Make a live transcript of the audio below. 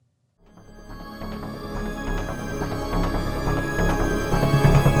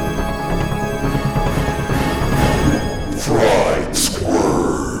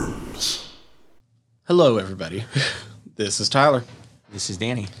Hello, everybody. This is Tyler. This is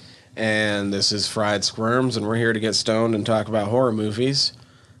Danny. And this is Fried Squirms, and we're here to get stoned and talk about horror movies.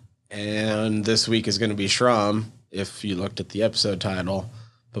 And this week is going to be Shram, if you looked at the episode title.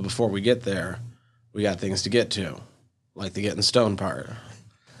 But before we get there, we got things to get to, like the getting stoned part.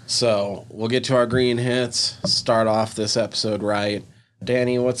 So we'll get to our green hits, start off this episode right.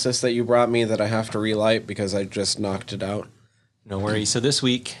 Danny, what's this that you brought me that I have to relight because I just knocked it out? No worries. So this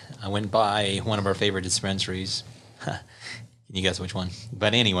week, I went by one of our favorite dispensaries. Can you guess which one?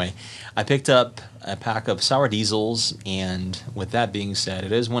 But anyway, I picked up a pack of sour diesels, and with that being said,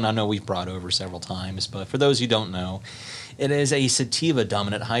 it is one I know we've brought over several times, but for those who don't know, it is a sativa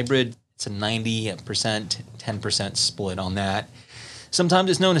dominant hybrid. It's a 90%, 10% split on that. Sometimes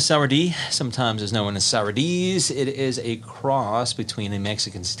it's known as Sour D, sometimes it's known as Sour D's. It is a cross between a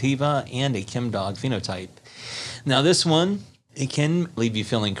Mexican sativa and a Chem Dog phenotype. Now this one, it can leave you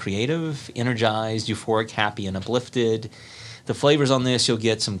feeling creative, energized, euphoric, happy, and uplifted. The flavors on this, you'll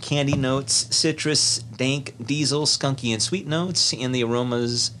get some candy notes, citrus, dank, diesel, skunky, and sweet notes. And the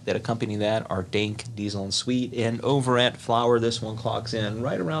aromas that accompany that are dank, diesel, and sweet. And over at flower, this one clocks in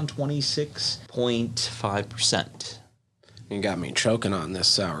right around 26.5%. You got me choking on this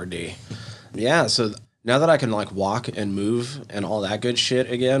Sour D. Yeah, so now that I can walk and move and all that good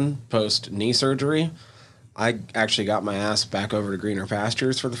shit again post knee surgery, I actually got my ass back over to greener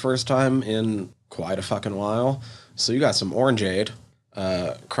pastures for the first time in quite a fucking while. So you got some Orangeade,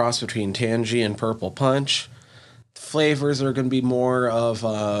 cross between Tangy and Purple Punch. The flavors are going to be more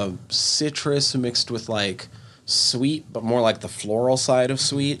of citrus mixed with sweet, but more like the floral side of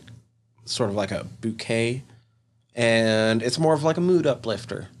sweet, sort of like a bouquet. And it's more of a mood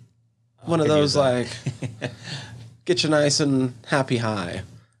uplifter. One of those get you nice and happy high.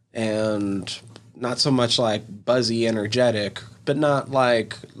 And not so much buzzy energetic, but not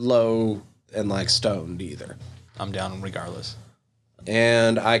low and stoned either. I'm down regardless.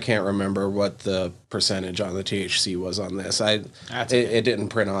 And I can't remember what the percentage on the THC was on this. It didn't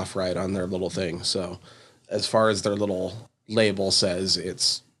print off right on their little thing. So as far as their little label says,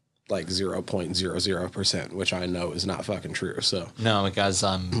 it's 0.00%, which I know is not fucking true. So no, because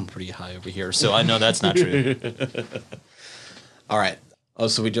I'm pretty high over here, so I know that's not true. All right.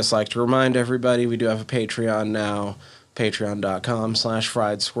 Also, we'd just like to remind everybody we do have a Patreon now,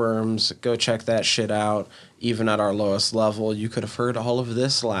 patreon.com/friedsquirms. Go check that shit out. Even at our lowest level, you could have heard all of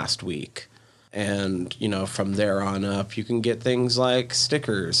this last week. And, from there on up, you can get things like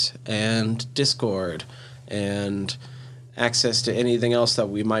stickers and Discord and access to anything else that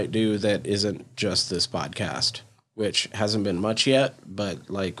we might do that isn't just this podcast, which hasn't been much yet, but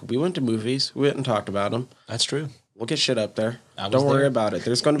we went to movies. We went and talked about them. That's true. We'll get shit up there. Don't worry about it.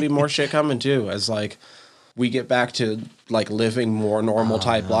 There's going to be more shit coming too as we get back to living more normal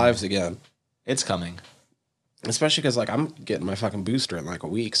type lives again. It's coming. Especially because I'm getting my fucking booster in a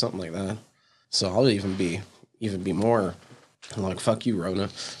week, something like that. So I'll even be more fuck you, Rona.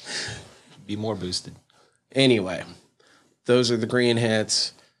 Be more boosted. Anyway, those are the green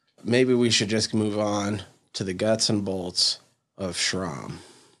hits. Maybe we should just move on to the guts and bolts of Shram.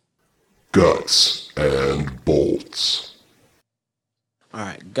 Guts and bolts. All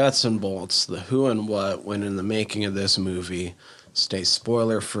right, guts and bolts. The who and what went in the making of this movie. Stay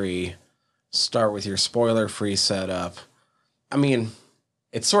spoiler-free. Start with your spoiler-free setup. I mean,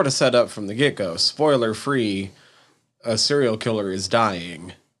 it's sort of set up from the get-go. Spoiler-free, a serial killer is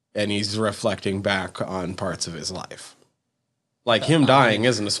dying, and he's reflecting back on parts of his life. Him dying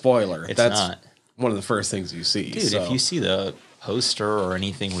isn't a spoiler. That's not one of the first things you see. Dude, if you see the poster or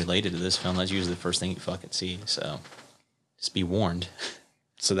anything related to this film, that's usually the first thing you fucking see. So just be warned.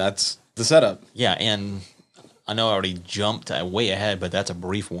 So that's the setup. Yeah, and I know I already jumped way ahead, but that's a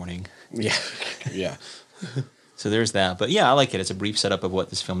brief warning. Yeah, yeah. So there's that. But yeah, I like it. It's a brief setup of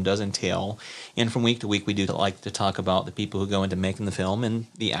what this film does entail. And from week to week, we do like to talk about the people who go into making the film and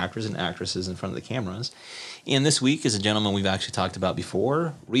the actors and actresses in front of the cameras. And this week is a gentleman we've actually talked about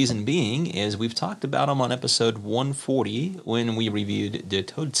before. Reason being is we've talked about him on episode 140 when we reviewed The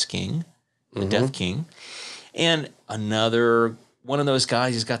Toad's King, The Death King. And another one of those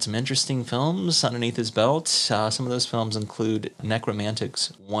guys who's got some interesting films underneath his belt. Some of those films include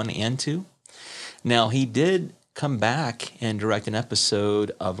Necromantics 1 and 2. Now, he did come back and direct an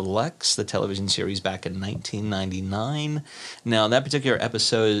episode of Lex, the television series, back in 1999. Now, that particular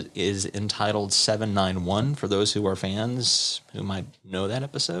episode is entitled 791, for those who are fans who might know that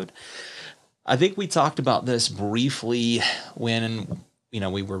episode. I think we talked about this briefly when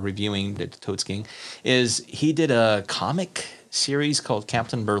we were reviewing The Toad's King, is he did a comic series called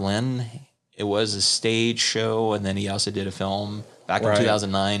Captain Berlin. It was a stage show, and then he also did a film back in Right.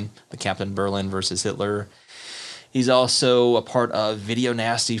 2009, the Captain Berlin versus Hitler. He's also a part of Video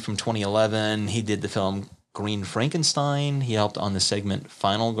Nasty from 2011. He did the film Green Frankenstein. He helped on the segment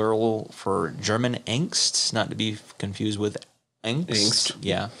Final Girl for German Angst, not to be confused with Angst. Angst.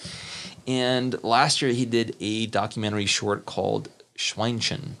 Yeah. And last year he did a documentary short called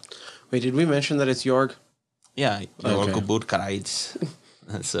Schweinchen. Wait, did we mention that it's Jorg? Yeah, Okay. Geburtskreuz.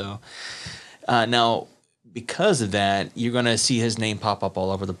 So now, because of that, you're going to see his name pop up all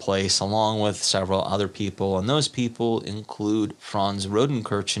over the place, along with several other people. And those people include Franz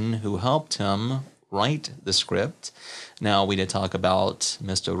Rodenkirchen, who helped him write the script. Now, we did talk about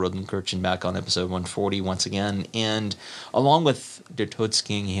Mr. Rodenkirchen back on episode 140 once again. And along with Der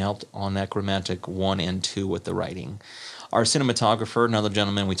Todesking, he helped on Necromantic 1 and 2 with the writing. Our cinematographer, another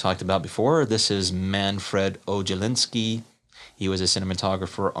gentleman we talked about before, this is Manfred Ojelinski. He was a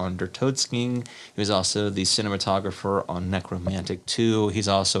cinematographer on Der Todesking. He was also the cinematographer on Necromantic 2. He's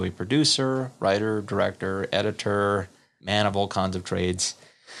also a producer, writer, director, editor, man of all kinds of trades.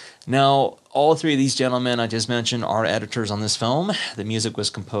 Now, all three of these gentlemen I just mentioned are editors on this film. The music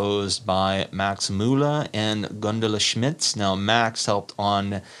was composed by Max Müller and Gundula Schmitz. Now, Max helped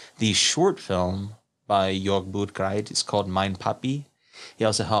on the short film by Jörg Buttgereit. It's called Mein Papi. He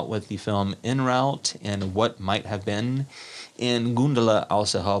also helped with the film En Route and What Might Have Been. And Gundula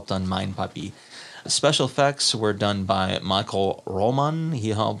also helped on Mein Papi. Special effects were done by Michael Roman. He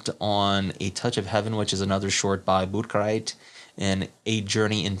helped on A Touch of Heaven, which is another short by Buttgereit, and A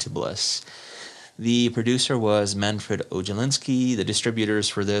Journey into Bliss. The producer was Manfred Ojelinski. The distributors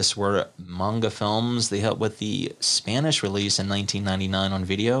for this were Manga Films. They helped with the Spanish release in 1999 on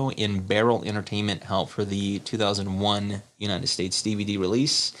video, and Barrel Entertainment helped for the 2001 United States DVD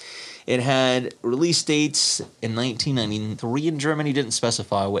release. It had release dates in 1993 in Germany. Didn't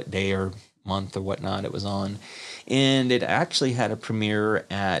specify what day or month or whatnot it was on. And it actually had a premiere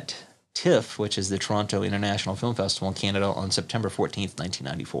at TIFF, which is the Toronto International Film Festival in Canada, on September 14th,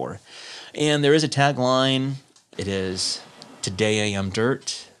 1994. And there is a tagline. It is, "Today I am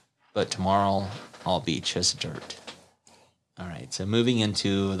dirt, but tomorrow I'll be just dirt." All right, so moving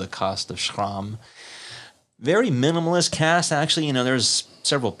into the cast of Schramm. Very minimalist cast, actually. You know, there's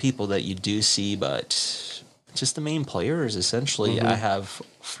several people that you do see, but just the main players, essentially. I have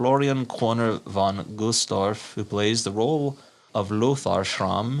Florian Korner von Gustorf, who plays the role of Lothar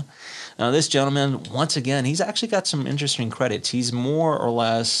Schramm. Now, this gentleman, once again, he's actually got some interesting credits. He's more or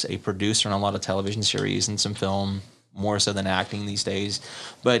less a producer on a lot of television series and some film, more so than acting these days.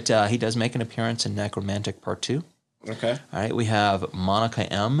 But he does make an appearance in Necromantic Part 2. Okay. All right, we have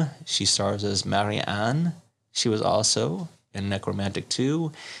Monica M. She stars as Marianne. She was also in Necromantic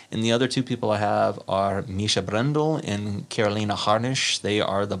 2. And the other two people I have are Misha Brendel and Carolina Harnisch. They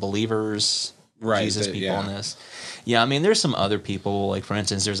are the Believers, Right, Jesus people yeah. in this. Yeah, I mean, there's some other people. Like, for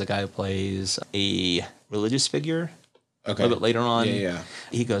instance, there's a guy who plays a religious figure. Okay. A little bit later on. Yeah.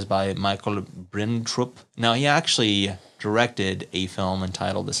 He goes by Michael Brintrup. Now, he actually directed a film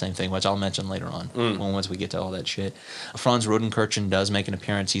entitled the same thing, which I'll mention later on once we get to all that shit. Franz Rodenkirchen does make an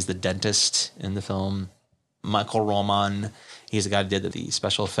appearance. He's the dentist in the film. Michael Roman, he's the guy who did the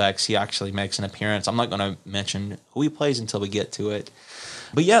special effects. He actually makes an appearance. I'm not going to mention who he plays until we get to it.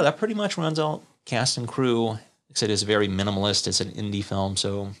 But yeah, that pretty much runs out cast and crew. Like I said, it's very minimalist. It's an indie film,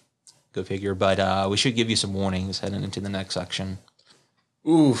 so go figure. But we should give you some warnings heading into the next section.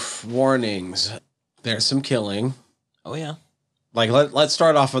 Oof, warnings. There's some killing. Oh, yeah. Like, let's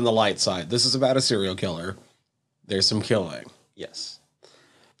start off on the light side. This is about a serial killer. There's some killing. Yes.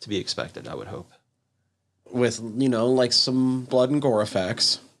 To be expected, I would hope. With, you know, like some blood and gore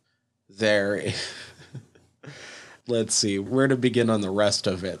effects. There. Let's see. Where to begin on the rest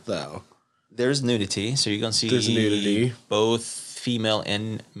of it, though? There's nudity, so you're going to see There's nudity. both female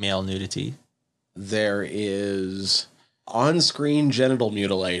and male nudity. There is on-screen genital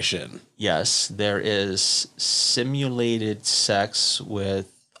mutilation. Yes, there is simulated sex with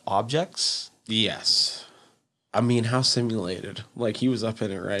objects. Yes. I mean, how simulated? Like, he was up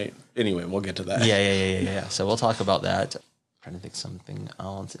in it, right? Anyway, we'll get to that. Yeah. So we'll talk about that. I'm trying to think something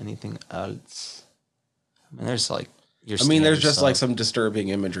else. Anything else? I mean, there's like your I mean, there's standard just stuff. like some disturbing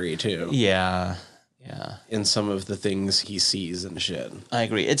imagery, too. Yeah. In some of the things he sees and shit. I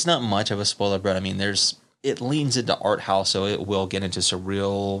agree. It's not much of a spoiler, but I mean, it leans into art house, so it will get into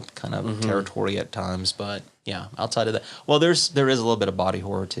surreal kind of territory at times. But yeah, outside of that, well, there is a little bit of body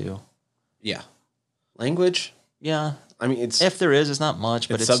horror too. Yeah. Language? Yeah, I mean, it's... if there is, it's not much,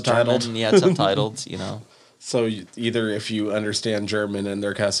 but It's it's subtitled. German. Yeah, it's subtitled. You know. So either if you understand German and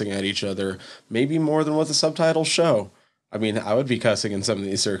they're cussing at each other, maybe more than what the subtitles show. I mean, I would be cussing in some of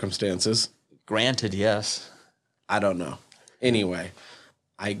these circumstances. Granted, yes. I don't know. Anyway,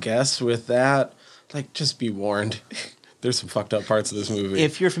 I guess with that, like, just be warned. There's some fucked up parts of this movie.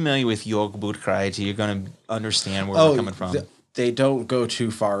 If you're familiar with Yogbudkraiti, you're going to understand where we're coming from. They don't go too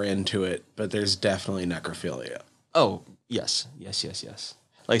far into it, but there's definitely necrophilia. Oh, yes.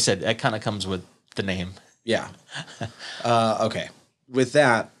 Like I said, that kind of comes with the name. Yeah. Okay. With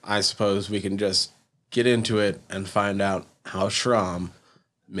that, I suppose we can just get into it and find out how Shram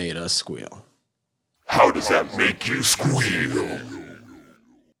made us squeal. How does that make you squeal?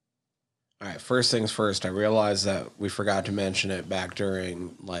 All right, first things first, I realized that we forgot to mention it back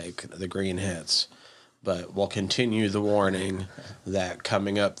during, like, the green hits. But we'll continue the warning that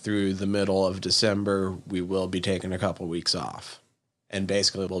coming up through the middle of December, we will be taking a couple weeks off. And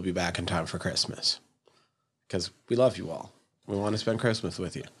basically, we'll be back in time for Christmas. Because we love you all. We want to spend Christmas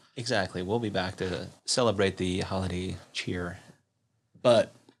with you. Exactly. We'll be back to celebrate the holiday cheer.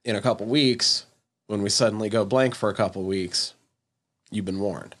 But in a couple weeks, when we suddenly go blank for a couple weeks, you've been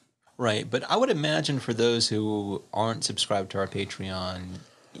warned. Right. But I would imagine for those who aren't subscribed to our Patreon,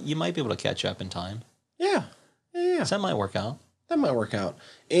 you might be able to catch up in time. Yeah. So that might work out. That might work out.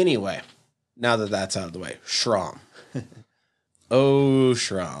 Anyway, now that that's out of the way, Shram. Oh,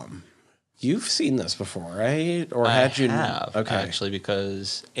 Shram. You've seen this before, right? Or had you? I have, okay. actually,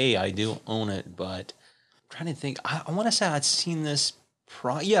 because I do own it, but I'm trying to think. I want to say I'd seen this.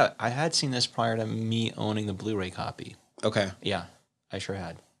 I had seen this prior to me owning the Blu-ray copy. Okay. Yeah, I sure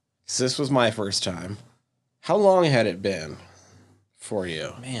had. So this was my first time. How long had it been for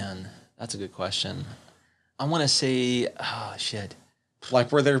you? Man, that's a good question. I want to say, oh shit.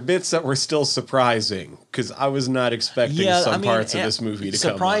 Like, were there bits that were still surprising? Because I was not expecting parts of this movie to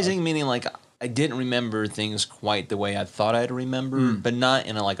come up. Surprising meaning like I didn't remember things quite the way I thought I'd remember, but not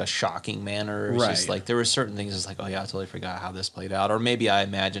in a shocking manner. It was just like there were certain things it's like, oh yeah, I totally forgot how this played out. Or maybe I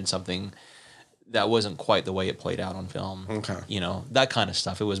imagined something that wasn't quite the way it played out on film. Okay. You know, that kind of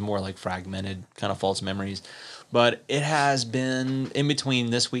stuff. It was more like fragmented, kind of false memories. But it has been in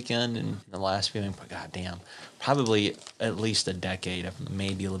between this weekend and the last viewing, god damn, probably at least a decade,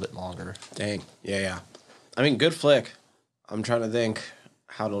 maybe a little bit longer. Dang. Yeah. I mean, good flick. I'm trying to think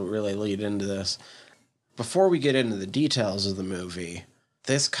how to really lead into this. Before we get into the details of the movie,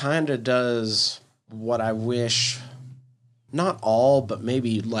 this kind of does what I wish, not all, but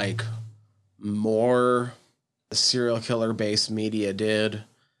maybe like more serial killer based media did.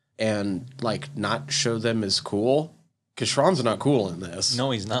 And, like, not show them as cool. Because Shram's not cool in this. No,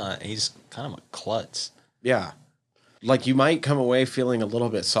 he's not. He's kind of a klutz. Yeah. Like, you might come away feeling a little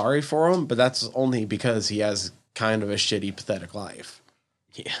bit sorry for him, but that's only because he has kind of a shitty, pathetic life.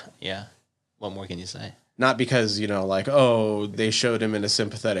 Yeah. What more can you say? Not because, like, oh, they showed him in a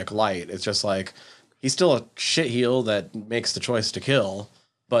sympathetic light. It's just like, he's still a shitheel that makes the choice to kill.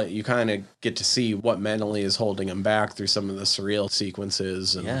 But you kind of get to see what mentally is holding him back through some of the surreal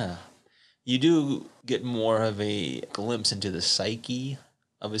sequences. And yeah. You do get more of a glimpse into the psyche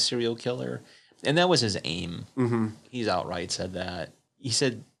of a serial killer. And that was his aim. Mm-hmm. He's outright said that. He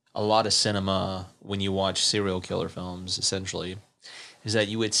said a lot of cinema, when you watch serial killer films, essentially, is that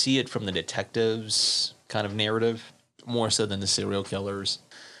you would see it from the detective's kind of narrative, more so than the serial killers.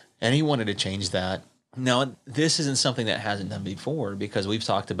 And he wanted to change that. Now, this isn't something that hasn't done before because we've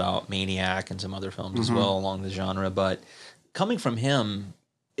talked about Maniac and some other films as well along the genre. But coming from him,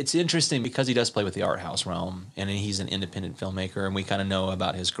 it's interesting because he does play with the art house realm and he's an independent filmmaker and we kind of know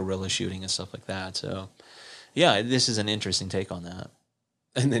about his guerrilla shooting and stuff like that. So, yeah, this is an interesting take on that.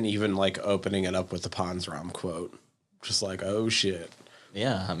 And then even like opening it up with the Panzram quote. Just like, oh shit.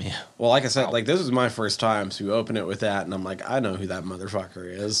 Yeah, I mean. Well, like I said, like this was my first time. So you open it with that and I'm like, I know who that motherfucker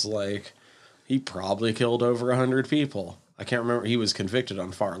is. Like. He probably killed over 100 people. I can't remember. He was convicted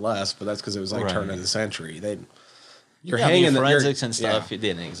on far less, but that's because it was like turn of the century. You're hanging forensics and stuff. It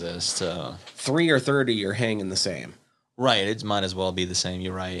didn't exist. So 3 or 30, you're hanging the same. Right. It might as well be the same.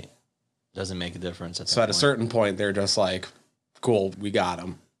 You're right. Doesn't make a difference. So at a certain point, they're just like, cool, we got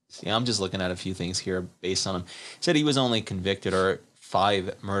him. Yeah, I'm just looking at a few things here based on him. He said he was only convicted, or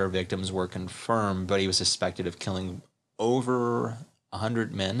 5 murder victims were confirmed, but he was suspected of killing over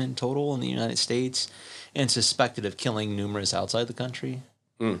 100 men in total in the United States and suspected of killing numerous outside the country.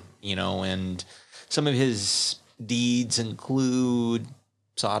 And some of his deeds include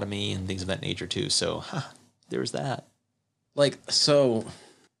sodomy and things of that nature too. So there's that. Like, so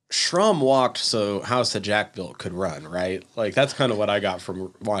Shram walked so House of Jack built could run, right? Like, that's kind of what I got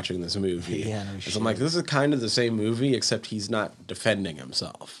from watching this movie. Yeah, no shit. I'm like, this is kind of the same movie, except he's not defending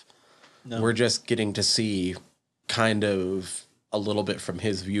himself. No. We're just getting to see kind of a little bit from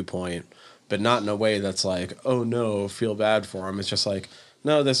his viewpoint, but not in a way that's like, oh no, feel bad for him. It's just like,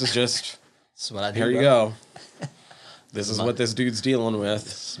 no, this is just, that's what I do, here you go. This is what this dude's dealing with.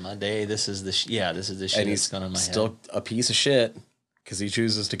 This is my day. This is the this is the shit And he's that's going on in my still head. a piece of shit because he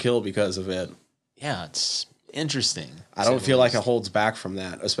chooses to kill because of it. Yeah, it's interesting. I don't feel like it holds back from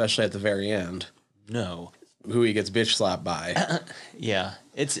that, especially at the very end. No. Who he gets bitch slapped by. Yeah,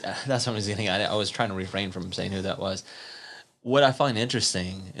 it's that's what I was thinking. I was trying to refrain from saying who that was. What I find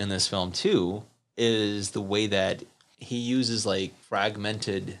interesting in this film too is the way that he uses like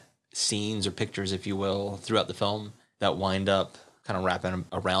fragmented scenes or pictures, if you will, throughout the film that wind up kind of wrapping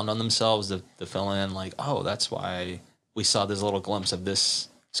around on themselves to fill in like, oh, that's why we saw this little glimpse of this.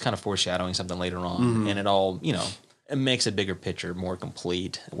 It's kind of foreshadowing something later on, and it all, it makes a bigger picture more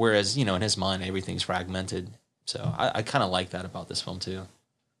complete. Whereas, in his mind, everything's fragmented. So I kind of like that about this film too.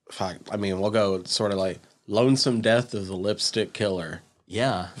 Fuck. I mean, we'll go sort of like Lonesome Death of the Lipstick Killer.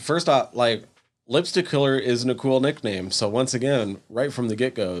 Yeah. First off, like, Lipstick Killer isn't a cool nickname. So once again, right from the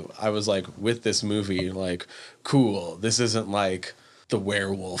get-go, I was like, with this movie, like, cool. This isn't like The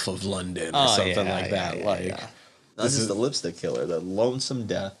Werewolf of London or something like that. This is the Lipstick Killer, the Lonesome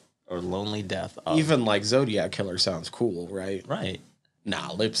Death or Lonely Death of... Even like Zodiac Killer sounds cool, right? Right.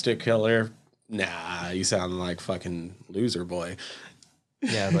 Nah, Lipstick Killer. Nah, you sound like fucking loser boy.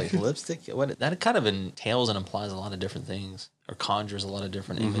 Yeah, like lipstick. That kind of entails and implies a lot of different things, or conjures a lot of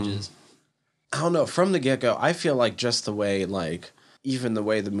different images. I don't know. From the get-go, I feel like just the way, like, even the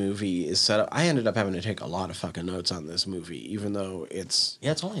way the movie is set up, I ended up having to take a lot of fucking notes on this movie, even though it's...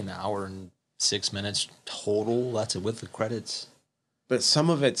 Yeah, it's only an hour and 6 minutes total. That's it with the credits. But some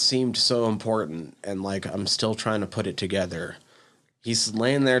of it seemed so important, and, like, I'm still trying to put it together. He's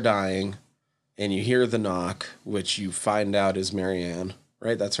laying there dying, and you hear the knock, which you find out is Marianne,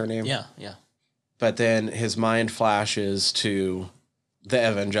 right? That's her name? Yeah, yeah. But then his mind flashes to the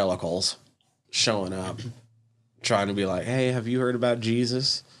evangelicals showing up, trying to be like, hey, have you heard about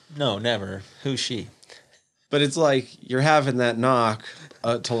Jesus? No, never. Who's she? But it's like, you're having that knock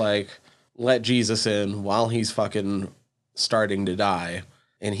to, like, let Jesus in while he's fucking starting to die.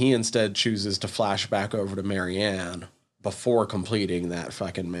 And he instead chooses to flash back over to Marianne before completing that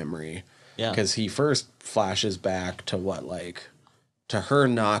fucking memory. Yeah. Because he first flashes back to what, like, to her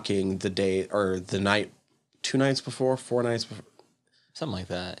knocking the day or the night, 2 nights before, 4 nights before. Something like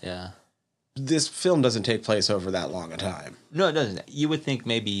that, yeah. This film doesn't take place over that long a time. No, it doesn't. You would think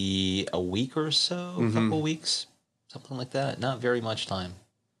maybe a week or so, a couple weeks, something like that. Not very much time.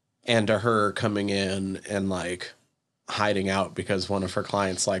 And to her coming in and, like, hiding out because one of her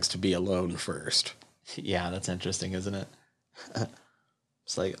clients likes to be alone first. Yeah, that's interesting, isn't it?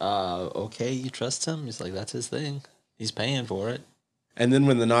 It's like, okay, you trust him? He's like, that's his thing. He's paying for it. And then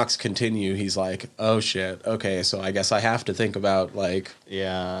when the knocks continue, he's like, oh shit, okay, so I guess I have to think about, like,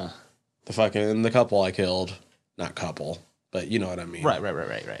 Yeah. the couple I killed. Not couple, but you know what I mean. Right. I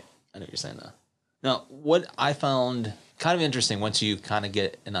know what you're saying now. Now, what I found kind of interesting once you kind of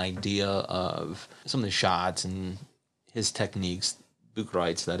get an idea of some of the shots and his techniques,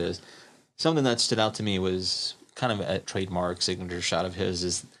 Buchreitz, that is, something that stood out to me was kind of a trademark signature shot of his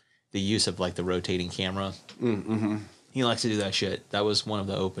is the use of, like, the rotating camera. Mm-hmm. He likes to do that shit. That was one of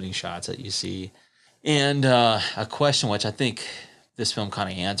the opening shots that you see. And a question which I think this film kind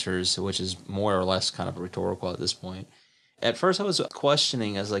of answers, which is more or less kind of rhetorical at this point. At first I was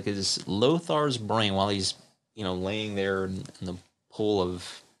questioning as like, is Lothar's brain while he's, laying there in the pool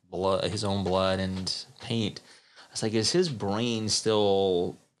of blood, his own blood and paint, I was like, is his brain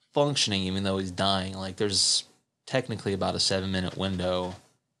still functioning even though he's dying? Like there's technically about a 7-minute window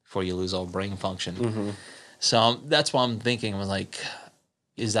before you lose all brain function. Mm-hmm. So that's why I'm thinking, I was like,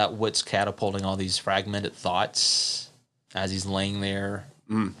 is that what's catapulting all these fragmented thoughts as he's laying there?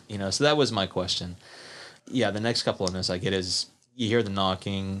 So that was my question. Yeah, the next couple of minutes I get is you hear the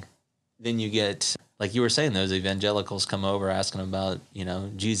knocking, then you get, like you were saying, those evangelicals come over asking about,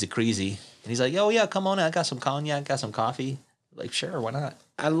 Jesus crazy. And he's like, oh yeah, come on in. I got some cognac, got some coffee. Like, sure, why not?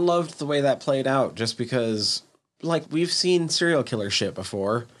 I loved the way that played out just because, like, we've seen serial killer shit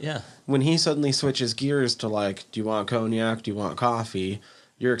before. Yeah. When he suddenly switches gears to, like, do you want cognac? Do you want coffee?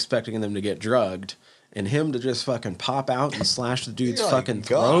 You're expecting them to get drugged. And him to just fucking pop out and slash the dude's fucking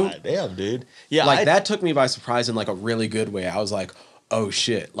throat. God damn, dude. Yeah. Like, that took me by surprise in, like, a really good way. I was like, oh,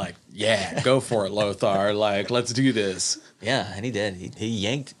 shit. Like, yeah, go for it, Lothar. Like, let's do this. Yeah, and he did. He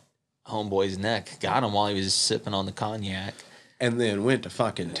yanked homeboy's neck, got him while he was sipping on the cognac. And then went to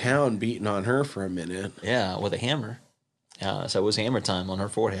fucking town beating on her for a minute. Yeah, with a hammer. So it was hammer time on her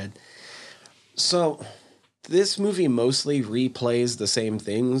forehead. So this movie mostly replays the same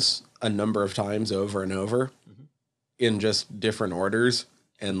things a number of times over and over in just different orders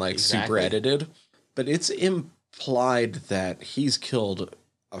and, like, super edited. But it's implied that he's killed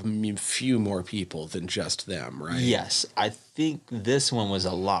few more people than just them, right? Yes, I think this one was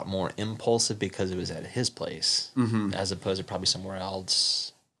a lot more impulsive because it was at his place, as opposed to probably somewhere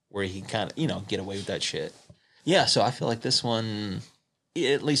else where he kind of, get away with that shit. Yeah, so I feel like this one,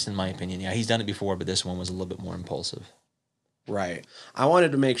 at least in my opinion, yeah, he's done it before, but this one was a little bit more impulsive. Right. I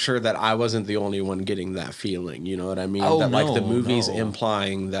wanted to make sure that I wasn't the only one getting that feeling. You know what I mean? Oh, that like the no, movie's no.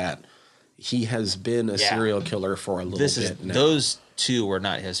 implying that he has been a serial killer for a little bit now. Those two were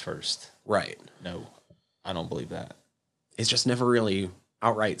not his first. Right. No, I don't believe that. It's just never really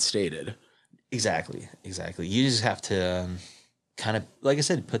outright stated. Exactly. You just have to kind of, like I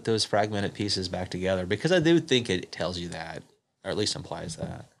said, put those fragmented pieces back together, because I do think it tells you that, or at least implies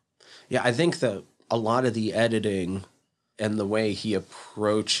that. Yeah, I think that a lot of the editing and the way he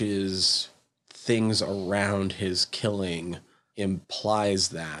approaches things around his killing implies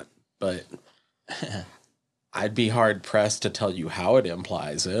that, but I'd be hard pressed to tell you how it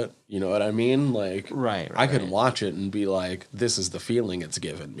implies it. You know what I mean? Like, Right. I could watch it and be like, this is the feeling it's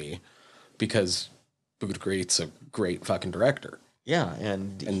given me, because Bootgreat's a great fucking director. Yeah,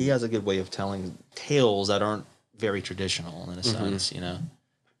 and he has a good way of telling tales that aren't very traditional in a sense,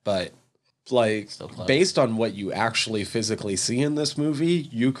 But like, based on what you actually physically see in this movie,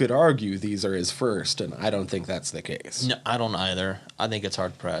 you could argue these are his first, and I don't think that's the case. No, I don't either. I think it's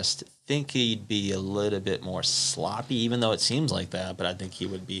hard pressed. Think he'd be a little bit more sloppy, even though it seems like that, but I think he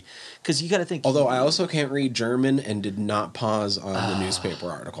would be, because you got to think. Although I also can't read German and did not pause on the newspaper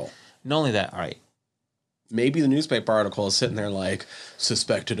article. Not only that, all right. Maybe the newspaper article is sitting there like,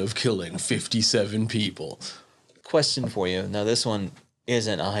 suspected of killing 57 people. Question for you. Now, this one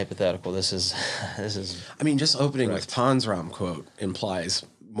isn't a hypothetical. This is. I mean, just opening with Panzram quote implies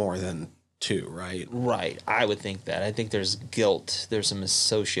more than two, right? Right. I would think that. I think there's guilt. There's some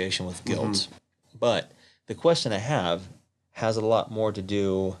association with guilt. But the question I have has a lot more to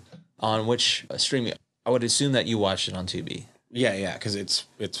do on which streaming. I would assume that you watched it on Tubi. Yeah, because it's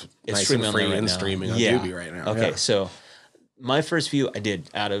nice streaming and on there free right and now. streaming on Yeah. Tubi right now. Okay, yeah. so my first view I did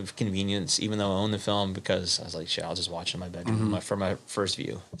out of convenience, even though I own the film, because I was like, shit, I'll just watch it in my bedroom for my first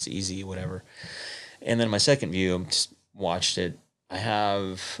view. It's easy, whatever. And then my second view, just watched it.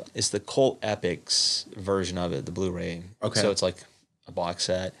 It's the Cult Epics version of it, the Blu-ray. Okay. So it's like a box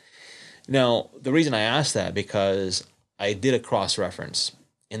set. Now, the reason I asked that, because I did a cross-reference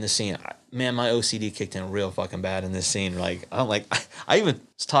in the scene. Man, my OCD kicked in real fucking bad in this scene. Like, I even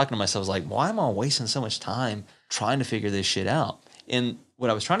was talking to myself, I was like, why am I wasting so much time trying to figure this shit out? And what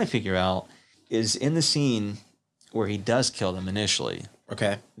I was trying to figure out is in the scene where he does kill them initially,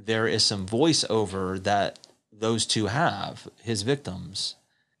 Okay. there is some voiceover that those two have, his victims.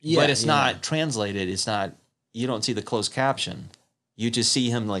 Yeah, But it's not translated. It's not, you don't see the closed caption. You just see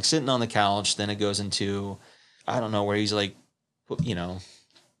him like sitting on the couch. Then it goes into, I don't know, where he's like,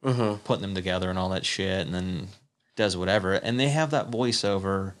 putting them together and all that shit, and then does whatever. And they have that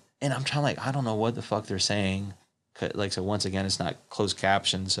voiceover, and I'm trying I don't know what the fuck they're saying. Like, so once again, it's not closed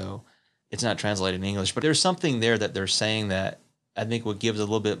caption, so it's not translated in English. But there's something there that they're saying that I think what gives a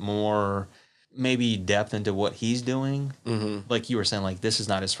little bit more maybe depth into what he's doing. Like you were saying, like, this is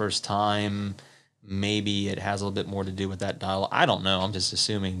not his first time. Maybe it has a little bit more to do with that dialogue. I don't know. I'm just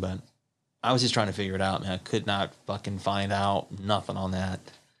assuming, but I was just trying to figure it out, man. I could not fucking find out nothing on that.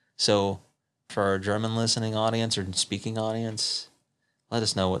 So for our German listening audience or speaking audience, let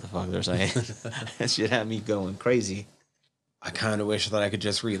us know what the fuck they're saying. That should have me going crazy. I kind of wish that I could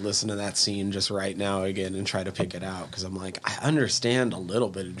just re-listen to that scene just right now again and try to pick it out, because I'm like, I understand a little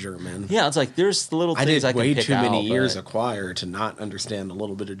bit of German. Yeah, it's like there's little I things did I can way pick too many out, years but- of choir to not understand a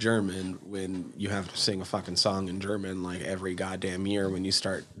little bit of German when you have to sing a fucking song in German like every goddamn year when you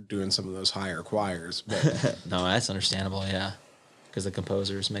start doing some of those higher choirs. But No, that's understandable, yeah. Because the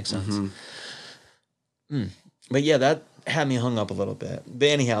composers make sense. But yeah, that had me hung up a little bit. But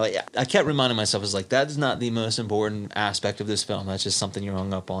anyhow, I kept reminding myself, it's like, that's not the most important aspect of this film. That's just something you're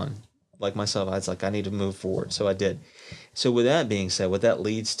hung up on. Like myself, I was like, I need to move forward. So I did. So with that being said, what that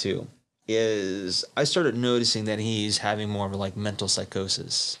leads to is I started noticing that he's having more of a like mental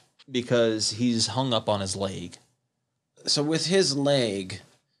psychosis because he's hung up on his leg. so with his leg,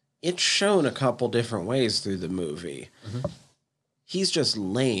 it's shown a couple different ways through the movie. He's just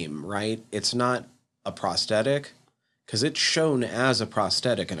lame, right? It's not a prosthetic, because it's shown as a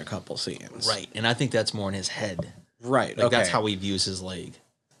prosthetic in a couple scenes. Right. And I think that's more in his head. Right. Like okay. that's how he views his leg.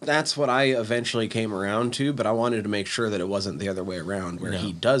 That's what I eventually came around to, but I wanted to make sure that it wasn't the other way around, where No.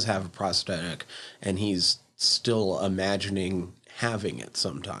 he does have a prosthetic and he's still imagining having it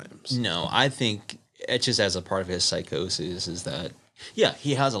sometimes. No, I think it's just as a part of his psychosis is that, yeah,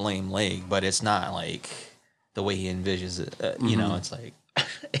 he has a lame leg, but it's not like the way he envisions it. You know, it's like,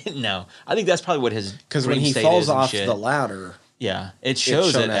 No, I think that's probably what his Because when dream he state falls is and off shit. the ladder, Yeah, it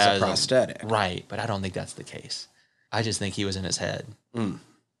shows shown it as a prosthetic. Right, but I don't think that's the case. I just think he was in his head.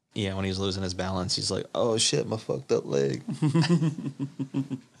 Yeah, when he was losing his balance, he's like, "Oh shit, my fucked up leg."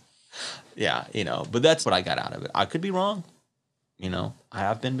 Yeah, but that's what I got out of it. I could be wrong. I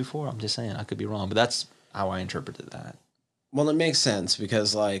have been before. I'm just saying I could be wrong, but that's how I interpreted that. well, it makes sense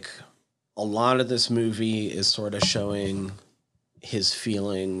because like a lot of this movie is sort of showing his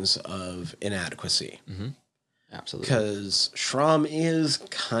feelings of inadequacy. Absolutely. Because Schramm is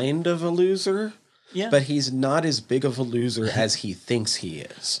kind of a loser, Yeah. but he's not as big of a loser as he thinks he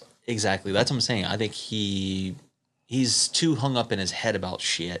is. Exactly. That's what I'm saying. I think he's too hung up in his head about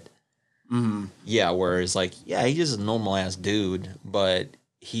shit. Yeah, whereas like, yeah, he's just a normal ass dude, but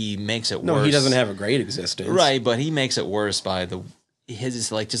he makes it worse. No, he doesn't have a great existence. Right, but he makes it worse by his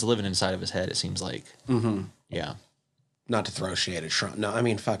like just living inside of his head, it seems like. Yeah. Not to throw shade at Schramm. No, I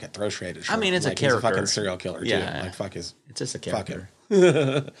mean, fuck it, throw shade at Schramm. I mean, it's a He's character. a fucking serial killer, Yeah. too. Like, fuck his... It's just a Fuck character.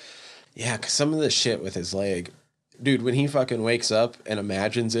 it. Yeah, because some of the shit with his leg... Dude, when he fucking wakes up and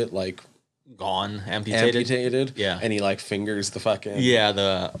imagines it, like, Gone, amputated. Yeah. And he, like, fingers the fucking... Yeah,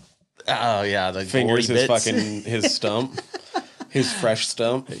 the Fingers gory his bits. fucking... His stump. His fresh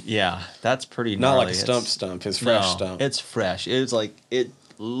stump. Yeah, that's pretty Not gnarly. like a stump. His fresh stump. It's fresh. It's like it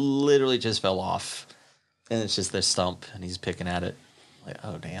literally just fell off, and it's just this stump, and he's picking at it. Like,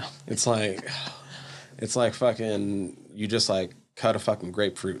 oh damn. It's like fucking... You just, like, cut a fucking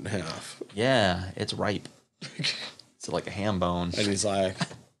grapefruit in half. Yeah, it's ripe. It's like a ham bone. And he's like,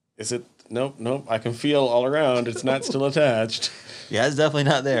 is it... Nope. I can feel all around. It's not still attached. Yeah, it's definitely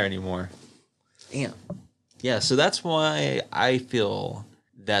not there anymore. Damn. Yeah, so that's why I feel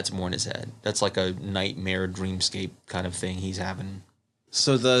that's more in his head. That's like a nightmare dreamscape kind of thing he's having.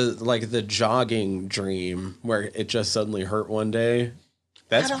 So the jogging dream where it just suddenly hurt one day,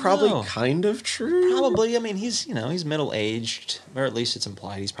 that's don't probably know. kind of true. Probably. I mean, he's middle aged, or at least it's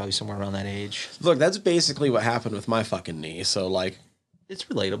implied he's probably somewhere around that age. Look, that's basically what happened with my fucking knee. So like, It's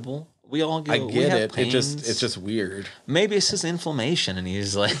relatable. We all I we get have it. pains. It's just weird. Maybe it's just inflammation, and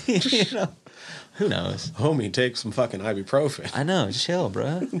he's like, who knows? Homie, take some fucking ibuprofen. I know. Chill,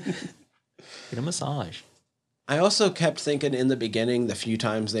 bro. Get a massage. I also kept thinking in the beginning, the few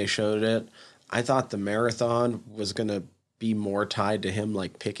times they showed it, I thought the marathon was gonna be more tied to him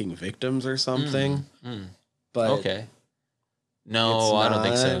like picking victims or something. But Okay. No, It's I don't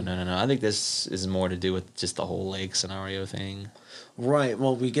think so. not. No. I think this is more to do with just the whole leg scenario thing. right,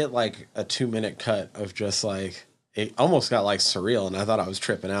 well, we get like a 2-minute cut of just like it almost got like surreal, and I thought I was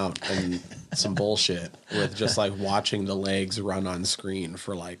tripping out and some bullshit with just like watching the legs run on screen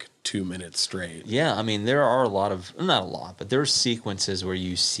for like 2 minutes straight. Yeah, I mean, there are not a lot, but there are sequences where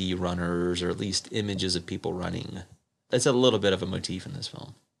you see runners or at least images of people running. It's a little bit of a motif in this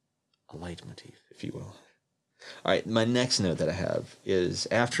film. A light motif, if you will. All right, my next note that I have is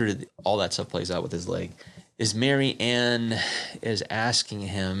after all that stuff plays out with his leg, is Mary Ann is asking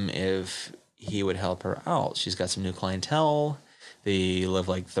him if he would help her out. She's got some new clientele. They live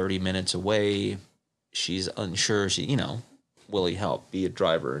like 30 minutes away. She's unsure. Will he help be a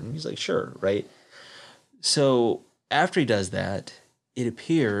driver? And he's like, sure, right? So after he does that, it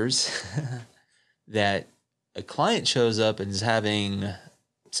appears that a client shows up and is having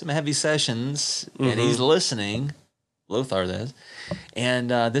some heavy sessions, and he's listening. Lothar does. And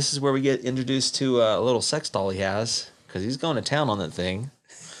this is where we get introduced to a little sex doll he has, because he's going to town on that thing.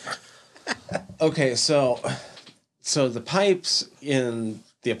 Okay, so the pipes in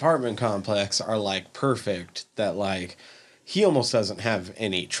the apartment complex are like perfect that like he almost doesn't have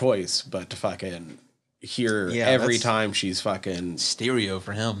any choice but to fucking hear every that's- time she's fucking Stereo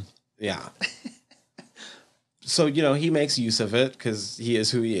for him. yeah. So, he makes use of it because he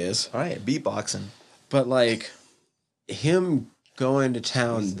is who he is. All right, beatboxing. But like him going to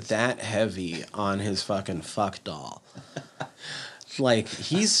town that heavy on his fucking fuck doll. Like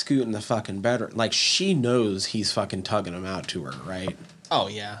he's scooting the fucking bedroom. Like she knows he's fucking tugging him out to her, right? Oh,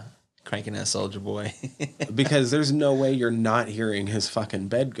 yeah. Cranking that soldier boy. Because there's no way you're not hearing his fucking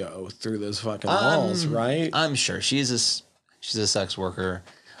bed go through those fucking walls, right? I'm sure. She's a sex worker.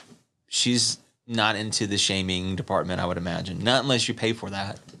 She's not into the shaming department, I would imagine. Not unless you pay for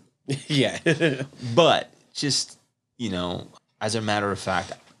that. Yeah. But just, as a matter of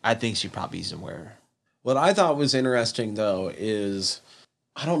fact, I think she probably is aware. What I thought was interesting, though, is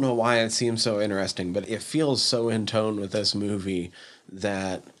I don't know why it seems so interesting, but it feels so in tone with this movie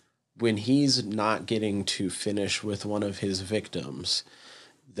that when he's not getting to finish with one of his victims,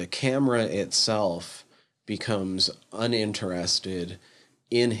 the camera itself becomes uninterested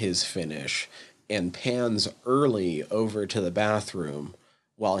in his finish and pans early over to the bathroom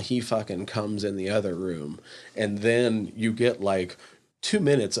while he fucking comes in the other room. And then you get like 2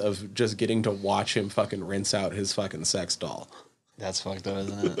 minutes of just getting to watch him fucking rinse out his fucking sex doll. That's fucked up,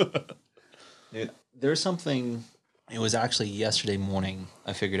 isn't it? Dude, there's something. It was actually yesterday morning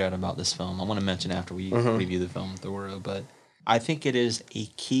I figured out about this film. I want to mention after we review the film thorough, but I think it is a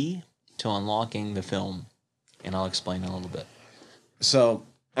key to unlocking the film, and I'll explain in a little bit. So,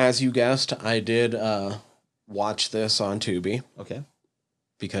 as you guessed, I did watch this on Tubi Okay.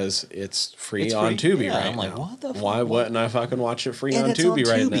 because it's free It's on free. Tubi Yeah, right I'm like, now. what the fuck? Why wouldn't I fucking watch it free And on it's Tubi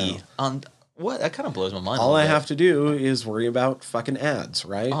on right Tubi. now? On what? That kind of blows my mind. All I have to do is worry about fucking ads,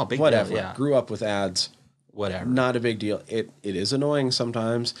 right? Oh, big deal, Whatever. yeah. Grew up with ads. Whatever. Not a big deal. It is annoying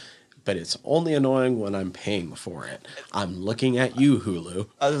sometimes, but it's only annoying when I'm paying for it. I'm looking at you, Hulu.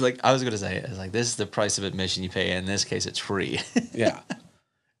 I was gonna say, it's like, this is the price of admission you pay. In this case, it's free. Yeah.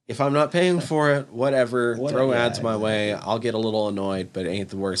 If I'm not paying for it, whatever. Throw yeah, ads my way. I'll get a little annoyed, but it ain't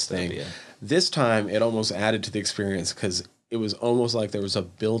the worst thing. Yeah. This time, it almost added to the experience because it was almost like there was a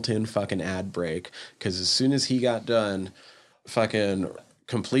built-in fucking ad break. Because as soon as he got done, fucking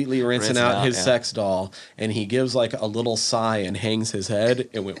completely rinsing out his sex doll, and he gives like a little sigh and hangs his head,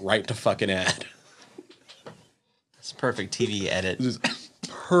 it went right to fucking ad. It's a perfect TV edit. This is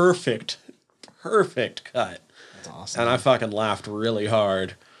perfect cut. That's awesome. And I fucking laughed really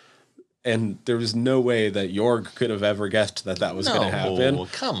hard. And there was no way that Jorg could have ever guessed that that was going to happen.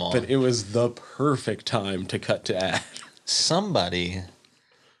 Come on. But it was the perfect time to cut to ad. Somebody,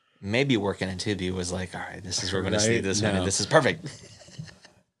 maybe working in Tubi, was like, all right, this is, we're going to see Right? this No. one, and this is perfect.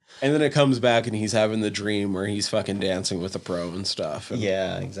 And then it comes back and he's having the dream where he's fucking dancing with a pro and stuff. And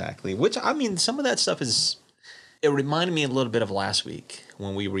Yeah, exactly. Which, I mean, some of that stuff is, it reminded me a little bit of last week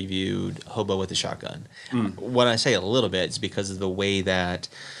when we reviewed Hobo with a Shotgun. When I say a little bit, it's because of the way that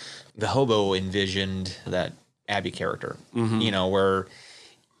the hobo envisioned that Abby character, you know, where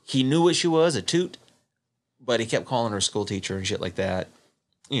he knew what she was, a toot, but he kept calling her a school teacher and shit like that.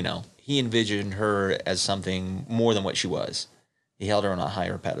 You know, he envisioned her as something more than what she was. He held her on a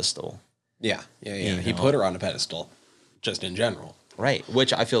higher pedestal. Yeah. You He know. put her on a pedestal, just in general. Right,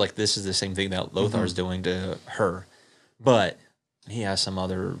 which I feel like this is the same thing that Lothar's doing to her. But he has some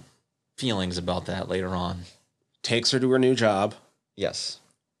other feelings about that later on. Takes her to her new job. Yes.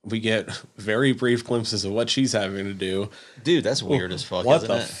 We get very brief glimpses of what she's having to do. Dude, that's weird as fuck, What isn't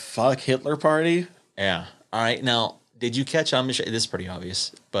the it? fuck, Hitler party? Yeah. All right, now, did you catch, this is pretty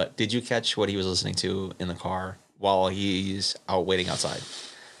obvious, but did you catch what he was listening to in the car while he's out waiting outside?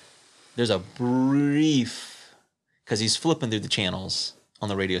 There's a brief, because he's flipping through the channels on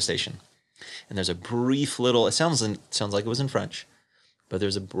the radio station, and there's a brief little, it sounds like it was in French, but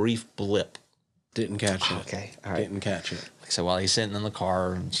there's a brief blip. Didn't catch it. Okay, all right. Didn't catch it. So while he's sitting in the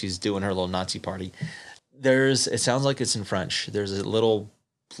car and she's doing her little Nazi party, it sounds like it's in French. There's a little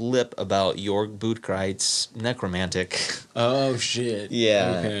blip about Jorg Bootkreit's necromantic. Oh, shit.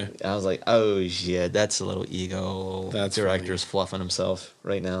 Yeah. Okay. I was like, oh, shit, that's a little ego. That's director's fluffing himself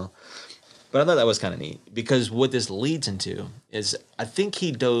right now. But I thought that was kind of neat because what this leads into is I think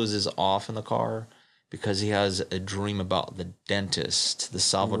he dozes off in the car because he has a dream about the dentist, the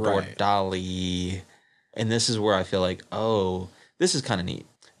Salvador Right. Dali. And this is where I feel like, oh, this is kind of neat.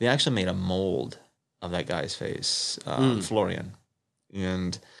 They actually made a mold of that guy's face, Florian.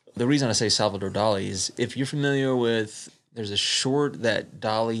 And the reason I say Salvador Dali is if you're familiar with, there's a short that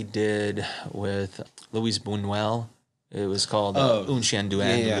Dali did with Louis Buñuel. It was called Un Chien du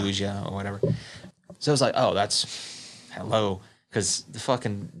Andalusia or whatever. So I was like, oh, that's hello. Because the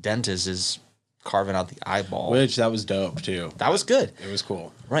fucking dentist is carving out the eyeball. Which, that was dope, too. That was good. It was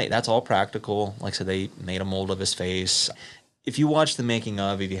cool. Right, that's all practical. Like I said, they made a mold of his face. If you watch the making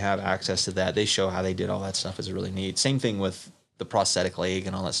of, if you have access to that, they show how they did all that stuff. Is really neat. Same thing with the prosthetic leg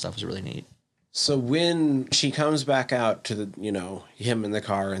and all that stuff is really neat. So when she comes back out to him in the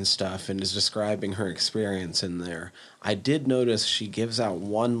car and stuff and is describing her experience in there, I did notice she gives out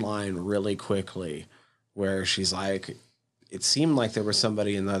one line really quickly where she's like, it seemed like there was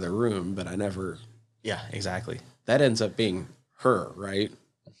somebody in the other room, but I never... Yeah, exactly. That ends up being her, right?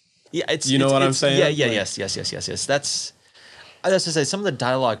 Yeah, I'm saying? Yeah, Like- yes. That's to say some of the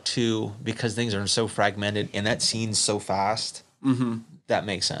dialogue too, because things are so fragmented and that scene's so fast. Mm-hmm. That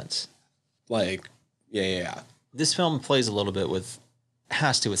makes sense. Like, yeah. This film plays a little bit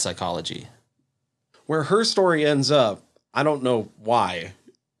has to with psychology. Where her story ends up, I don't know why.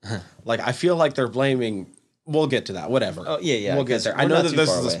 Like, I feel like they're blaming... We'll get to that. Whatever. Oh, yeah. We'll get there. I know that this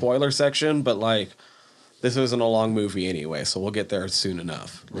is the spoiler section, but like, this isn't a long movie anyway, so we'll get there soon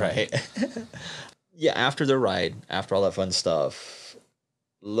enough. Right. Yeah, after the ride, after all that fun stuff,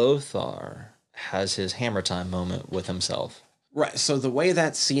 Lothar has his hammer time moment with himself. Right. So the way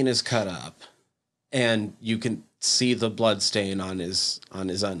that scene is cut up, and you can see the blood stain on his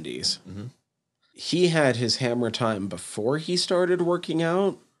undies. Mm-hmm. He had his hammer time before he started working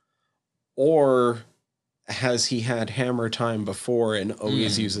out, or has he had hammer time before and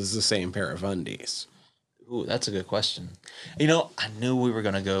always uses the same pair of undies? Ooh, that's a good question. You know, I knew we were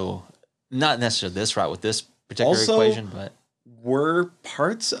going to go not necessarily this route with this particular equation, but were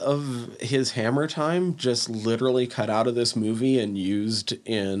parts of his hammer time just literally cut out of this movie and used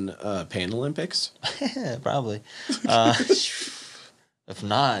in Pain Olympics? probably. If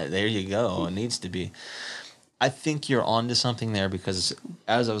not, there you go. It needs to be. I think you're onto something there because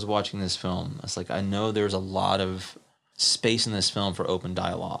as I was watching this film, it's like I know there's a lot of space in this film for open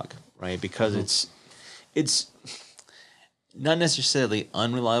dialogue, right? Because it's not necessarily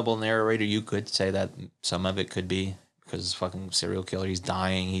unreliable narrator. You could say that some of it could be because it's fucking serial killer. He's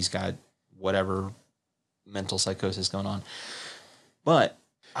dying. He's got whatever mental psychosis going on. But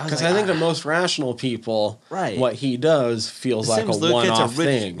because I think the most rational people, right, what he does feels like a one-off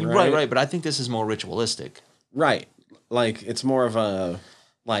thing, right? Right. But I think this is more ritualistic. Right. Like, it's more of a,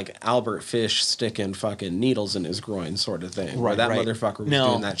 like, Albert Fish sticking fucking needles in his groin sort of thing. Where that motherfucker was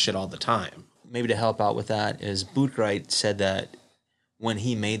doing that shit all the time. Maybe to help out with that is Bootwright said that when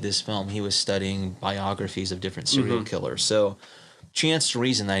he made this film, he was studying biographies of different serial killers. So, chance to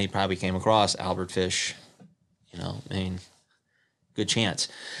reason that he probably came across Albert Fish, you know, I mean, good chance.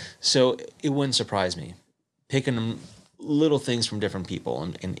 So, it wouldn't surprise me. Picking little things from different people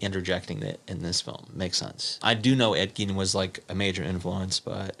and interjecting it in this film makes sense. I do know Ed Gein was like a major influence,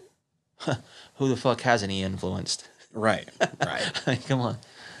 but who the fuck hasn't he influenced? Right, right. Come on.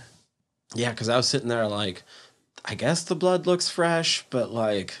 Yeah, because I was sitting there like, I guess the blood looks fresh, but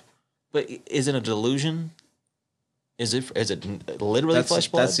like... But is it a delusion? Is it literally flesh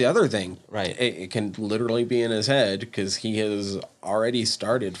blood? That's the other thing. Right. It can literally be in his head because he has already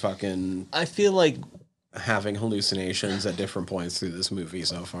started fucking... I feel like... having hallucinations at different points through this movie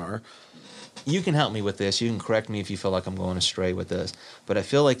so far. You can help me with this. You can correct me if you feel like I'm going astray with this. But I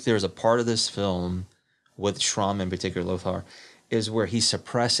feel like there's a part of this film, with Schramm in particular, Lothar, is where he's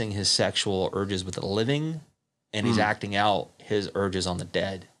suppressing his sexual urges with the living, and he's acting out his urges on the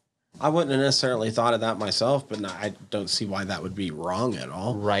dead. I wouldn't have necessarily thought of that myself, but I don't see why that would be wrong at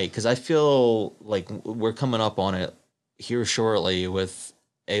all. Right, because I feel like we're coming up on it here shortly with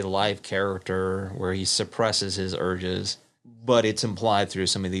a live character where he suppresses his urges, but it's implied through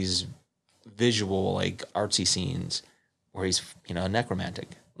some of these visual, like artsy scenes where he's, you know, a necromantic.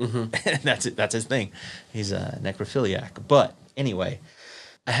 Mm-hmm. That's his thing. He's a necrophiliac. But anyway,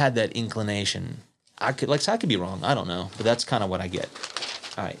 I had that inclination. I could be wrong. I don't know, but that's kind of what I get.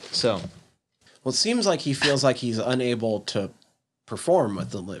 All right, so. Well, it seems like he feels like he's unable to perform with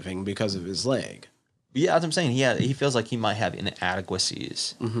the living because of his leg. Yeah, as I'm saying, he feels like he might have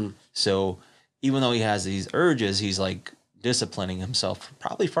inadequacies. Mm-hmm. So even though he has these urges, he's like disciplining himself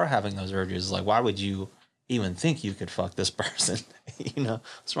probably for having those urges. Like, why would you even think you could fuck this person? You know,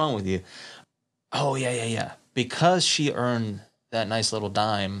 what's wrong with you? Oh, yeah. Because she earned that nice little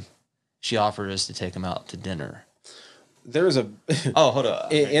dime, she offered us to take him out to dinner. There's a... Oh, hold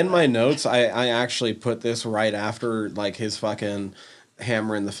on. In my notes, I actually put this right after, like, his fucking...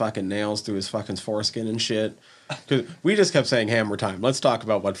 hammering the fucking nails through his fucking foreskin and shit. Because we just kept saying hammer time. Let's talk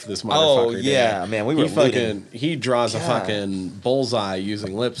about what this motherfucker did. Yeah, man, we were he draws a fucking bullseye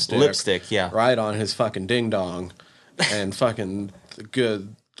using lipstick. Yeah. Right on his fucking ding-dong. And fucking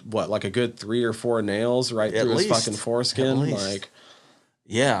good, like a good 3 or 4 nails right through his fucking foreskin. Like,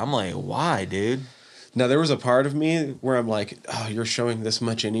 yeah, I'm like, why, dude? Now, there was a part of me where I'm like, oh, you're showing this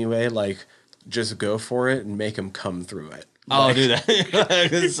much anyway. Like, just go for it and make him come through it. Oh, dude, that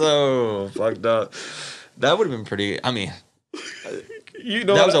is so fucked up. That would have been pretty. I mean, you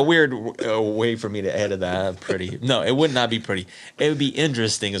know, that was a weird way for me to edit that. Pretty. No, it would not be pretty. It would be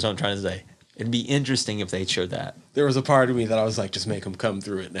interesting, is what I'm trying to say. It'd be interesting if they showed that. There was a part of me that I was like, just make him come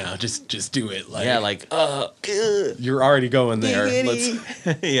through it now. Just do it. Like, yeah, like, you're already going there.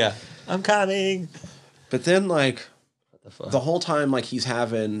 Yeah, I'm coming. But then, like, the whole time, like, he's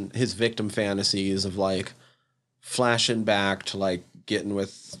having his victim fantasies of, like, flashing back to, like, getting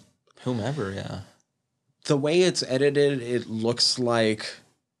with whomever. Yeah, the way it's edited, it looks like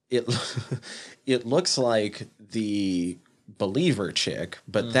it looks like the believer chick,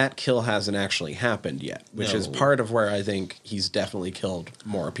 but that kill hasn't actually happened yet, which is part of where I think he's definitely killed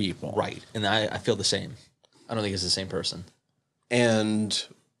more people. Right, and I feel the same. I don't think it's the same person. And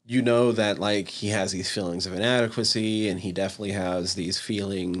you know that, like, he has these feelings of inadequacy, and he definitely has these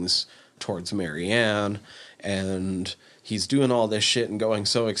feelings towards Marianne, and he's doing all this shit and going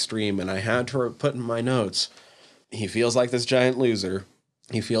so extreme. And I had to put in my notes, He feels like this giant loser.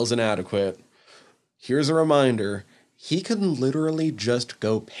 He feels inadequate. Here's a reminder. He can literally just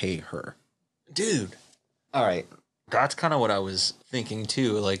go pay her. Dude. All right. That's kind of what I was thinking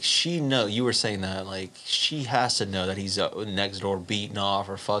too. Like, you were saying that, like, she has to know that he's next door beating off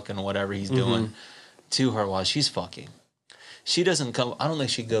or fucking whatever he's doing to her while she's fucking. She doesn't come, I don't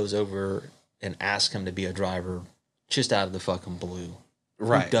think she goes over and asks him to be a driver just out of the fucking blue.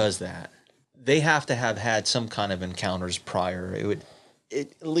 Right. Who does that? They have to have had some kind of encounters prior. It would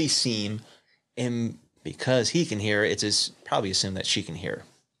at least seem, and because he can hear, it's probably assumed that she can hear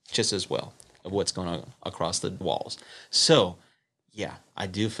just as well of what's going on across the walls. So, yeah, I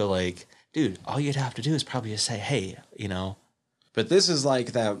do feel like, dude, all you'd have to do is probably just say, hey, you know. But this is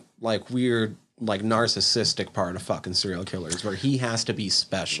like that, like, weird, like, narcissistic part of fucking serial killers where he has to be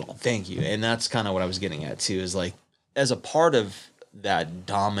special. Thank you. And that's kind of what I was getting at, too, is like, as a part of that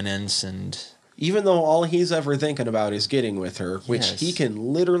dominance and... Even though all he's ever thinking about is getting with her, which he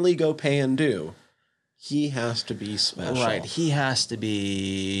can literally go pay and do, he has to be special. Right. He has to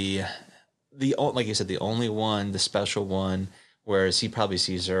be... like you said, the only one, the special one, whereas he probably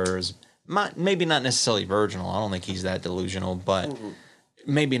sees her as maybe not necessarily virginal. I don't think he's that delusional, but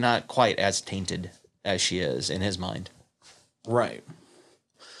maybe not quite as tainted as she is in his mind. Right.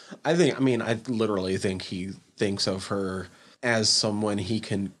 I literally think he thinks of her as someone he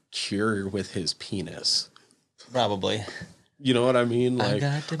can cure with his penis. Probably. You know what I mean? Like,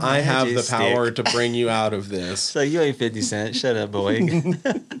 I have the power to bring you out of this. So you ain't 50 Cent. Shut up, boy.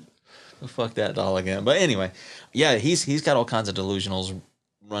 Fuck that doll again. But anyway, yeah, he's got all kinds of delusionals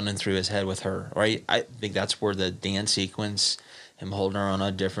running through his head with her, right? I think that's where the dance sequence, him holding her on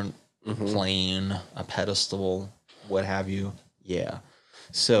a different plane, a pedestal, what have you. Yeah.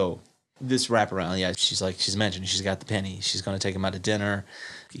 So this wraparound, yeah, she's mentioned she's got the penny. She's going to take him out to dinner.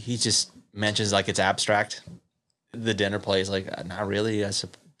 He just mentions like it's abstract. The dinner plays like, not really.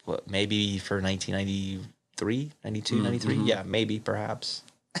 Maybe for 1993, 92, 93. Yeah, maybe, perhaps.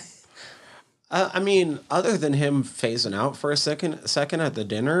 Other than him phasing out for a second at the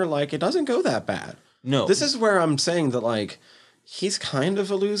dinner, like, it doesn't go that bad. No. This is where I'm saying that, like, he's kind of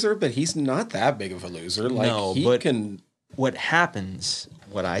a loser, but he's not that big of a loser. Like, no, but what happens,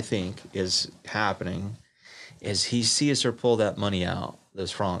 what I think is happening, is he sees her pull that money out,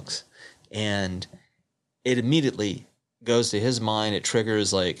 those francs, and it immediately goes to his mind. It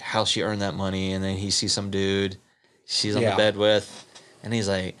triggers, like, how she earned that money, and then he sees some dude she's on the bed with, and he's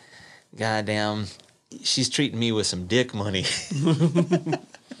like, God damn, she's treating me with some dick money.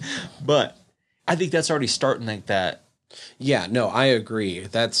 But I think that's already starting like that. Yeah, no, I agree.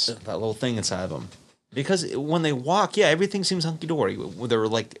 That's that little thing inside of them. Because when they walk, yeah, everything seems hunky-dory. They're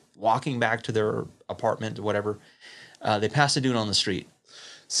like walking back to their apartment or whatever. They pass a dude on the street.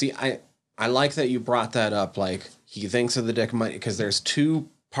 See, I like that you brought that up. Like, he thinks of the dick money, because there's two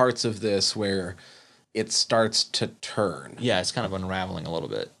parts of this where it starts to turn. Yeah, it's kind of unraveling a little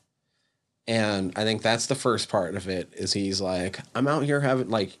bit. And I think that's the first part of it, is he's like, I'm out here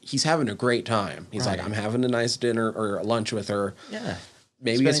he's having a great time. He's like, I'm having a nice dinner or lunch with her. Yeah.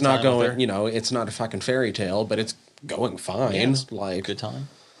 Maybe it's not going, it's not a fucking fairy tale, but it's going fine. Yeah, like, good time.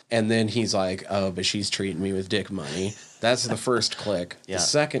 And then he's like, oh, but she's treating me with dick money. That's the first click. Yeah. The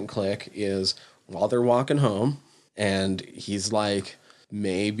second click is while they're walking home, and he's like,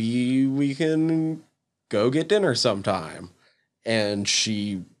 maybe we can go get dinner sometime. And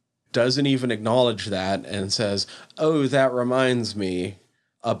she doesn't even acknowledge that and says, oh, that reminds me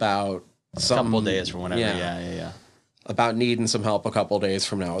about a couple days from whenever. Yeah. About needing some help a couple days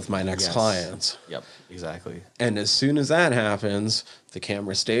from now with my next clients. Yep, exactly. And as soon as that happens, the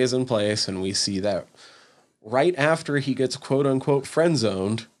camera stays in place, and we see that right after he gets quote unquote friend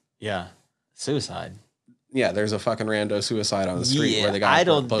zoned. Yeah. Suicide. Yeah, there's a fucking rando suicide on the street where the guy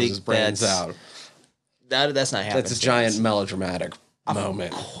blows his brains out. That's not happening. That's a giant melodramatic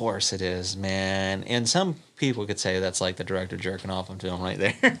moment. Of course it is, man. And some people could say that's like the director jerking off onto him right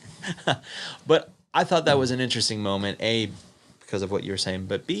there. But I thought that was an interesting moment, A, because of what you were saying,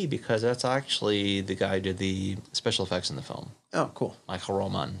 but B, because that's actually the guy who did the special effects in the film. Oh, cool. Michael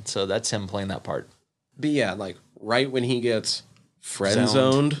Roman. So that's him playing that part. But yeah, like right when he gets friend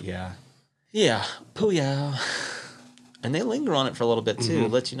zoned. Yeah. Yeah. Pooyah. And they linger on it for a little bit too.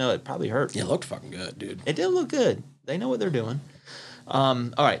 Let you know it probably hurt. It looked fucking good, dude. It did look good. They know what they're doing.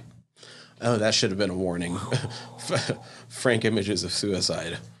 All right. Oh, that should have been a warning. Frank images of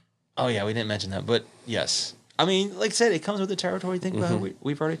suicide. Oh, yeah, we didn't mention that, but yes. I mean, like I said, it comes with the territory. Think about it.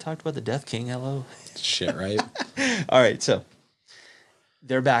 We've already talked about the Death King. Hello. Shit, right? All right, so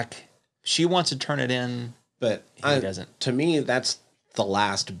they're back. She wants to turn it in, but he doesn't. To me, that's the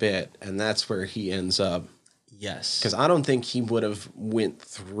last bit, and that's where he ends up Yes. Because I don't think he would have went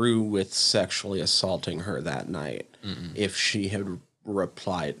through with sexually assaulting her that night if she had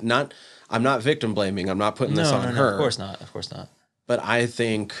replied. I'm not victim blaming. I'm not putting this on her. Of course not. Of course not. But I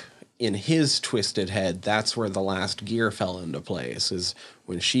think in his twisted head, that's where the last gear fell into place, is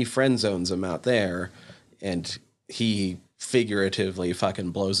when she friend zones him out there and he figuratively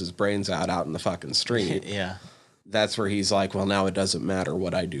fucking blows his brains out in the fucking street. Yeah. That's where he's like, well, now it doesn't matter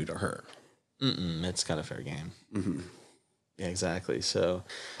what I do to her. It's kind of fair game. Yeah, exactly. So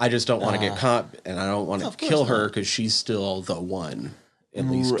I just don't want to get caught, and I don't want to kill her not. because she's still the one, at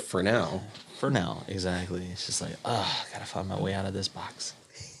least for now. For now, exactly. It's just like, I gotta find my way out of this box.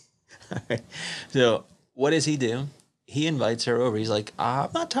 All right. So what does he do? He invites her over. He's like,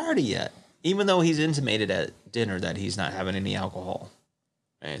 I'm not tardy yet. Even though he's intimated at dinner that he's not having any alcohol.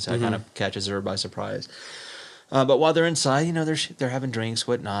 Right? So it kind of catches her by surprise. But while they're inside, you know, they're having drinks,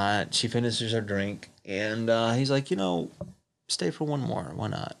 whatnot. She finishes her drink, and he's like, you know, stay for one more. Why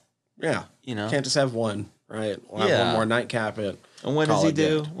not? Yeah. You know? Can't just have one, right? We'll have one more nightcap it. And what does he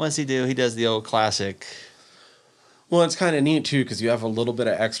do? What does he do? He does the old classic. Well, it's kind of neat, too, because you have a little bit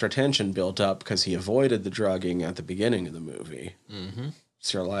of extra tension built up because he avoided the drugging at the beginning of the movie. Mm-hmm.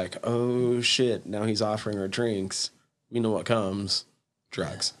 So you're like, oh, shit, now he's offering her drinks. You know what comes?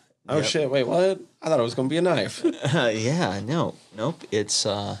 Drugs. Oh, shit, wait, what? I thought it was going to be a knife. Nope. It's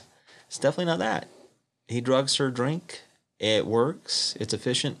definitely not that. He drugs her drink. It works. It's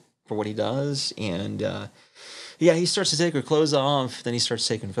efficient for what he does. And, he starts to take her clothes off. Then he starts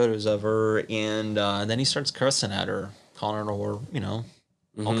taking photos of her. And then he starts cursing at her, calling her,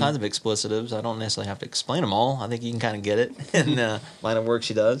 all kinds of explicitives. I don't necessarily have to explain them all. I think you can kind of get it in the line of work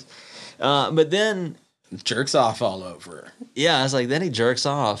she does. But then... jerks off all over her. Yeah, I was like, then he jerks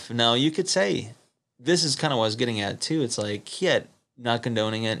off. Now, you could say, this is kind of what I was getting at, too. It's like, not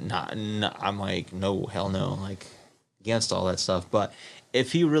condoning it. I'm like, no, hell no. Like, against all that stuff. But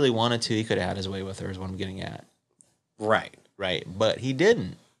if he really wanted to, he could have had his way with her, is what I'm getting at. Right. Right. But he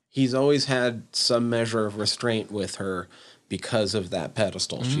didn't. He's always had some measure of restraint with her because of that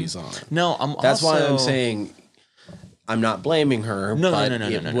pedestal she's on. No, That's why I'm saying I'm not blaming her, but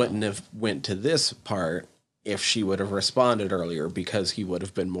it wouldn't have went to this part if she would have responded earlier because he would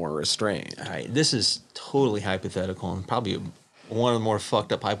have been more restrained. All right, this is totally hypothetical and probably one of the more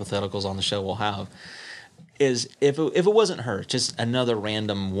fucked up hypotheticals on the show we'll have. Is if it wasn't her, just another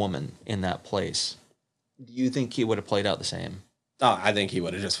random woman in that place, do you think he would have played out the same? Oh, I think he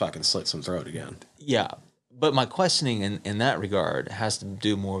would have just fucking slit some throat again. Yeah. But my questioning in that regard has to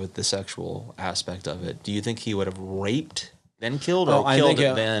do more with the sexual aspect of it. Do you think he would have raped, then killed, or killed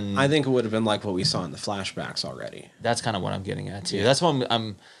it, then... I think it would have been like what we saw in the flashbacks already. That's kind of what I'm getting at, too. Yeah. That's why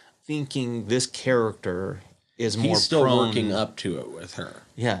I'm thinking this character is more prone... He's still working up to it with her.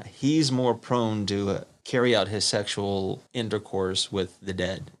 Yeah, he's more prone to carry out his sexual intercourse with the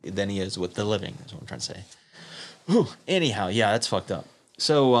dead than he is with the living, is what I'm trying to say. Whew. Anyhow, yeah, that's fucked up.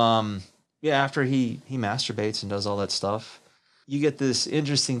 So, after he masturbates and does all that stuff, you get this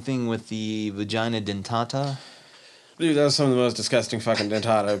interesting thing with the vagina dentata. Dude, that was some of the most disgusting fucking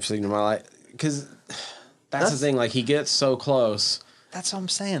dentata I've seen in my life. Because that's the thing, like, he gets so close. That's what I'm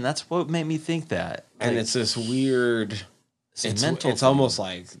saying. That's what made me think that. And it's this weird... It's almost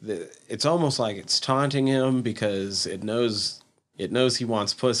like it's taunting him because it knows he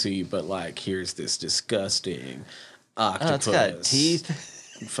wants pussy, but like here's this disgusting octopus. It's got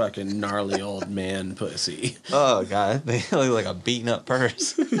teeth. Fucking gnarly old man pussy. Oh god, they look like a beaten up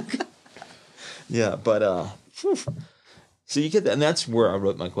purse. Yeah, but so you get that, and that's where I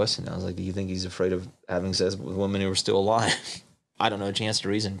wrote my question. I was like, do you think he's afraid of having sex with women who are still alive? I don't know, chance to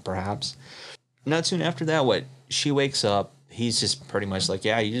reason, perhaps. Not soon after that, she wakes up. He's just pretty much like,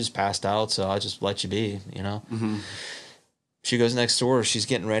 yeah, you just passed out, so I'll just let you be, you know? Mm-hmm. She goes next door. She's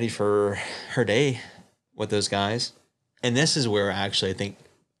getting ready for her day with those guys. And this is where actually I think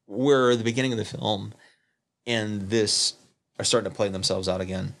we're at the beginning of the film and this are starting to play themselves out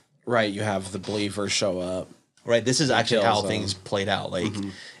again. Right, you have the believers show up. Right, this is actually how things played out. Like,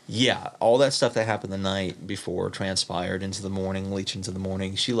 yeah, all that stuff that happened the night before transpired into the morning, leached into the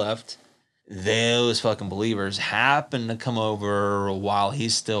morning. She left. Those fucking believers happen to come over while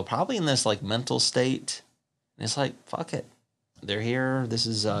he's still probably in this like mental state. And it's like, fuck it. They're here. This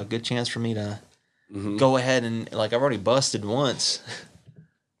is a good chance for me to go ahead and like, I've already busted once.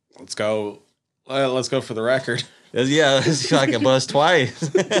 Let's go. Let's go for the record. Yeah, it's like a bust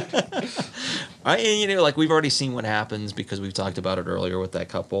twice. And, like we've already seen what happens because we've talked about it earlier with that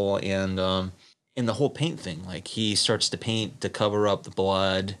couple. And the whole paint thing, like he starts to paint to cover up the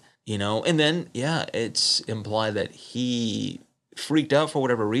blood. You know, and then, it's implied that he freaked out for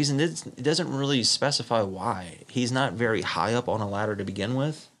whatever reason. It doesn't really specify why. He's not very high up on a ladder to begin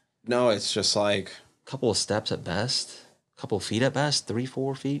with. No, it's just like A couple of steps at best, a couple of feet at best,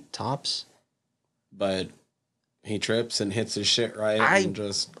 3-4 feet tops. but he trips and hits his shit right and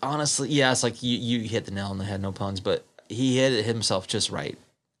just Honestly, yeah, it's like you hit the nail on the head, no puns, but he hit it himself just right.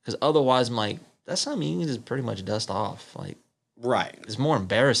 Because otherwise, I'm like, that's something you can just pretty much dust off. Like, right. it's more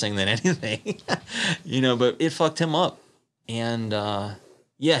embarrassing than anything, but it fucked him up. And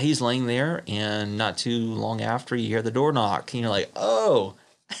yeah, he's laying there, and not too long after, you hear the door knock, and you're like, oh,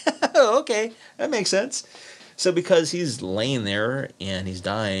 okay, that makes sense. So because he's laying there and he's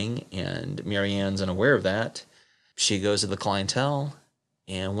dying, and Marianne's unaware of that, she goes to the clientele,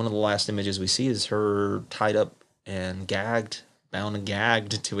 and one of the last images we see is her tied up and gagged, bound and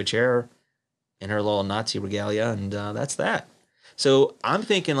gagged to a chair in her little Nazi regalia, and that's that. So I'm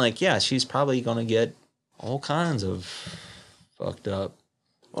thinking, like, yeah, she's probably going to get all kinds of fucked up.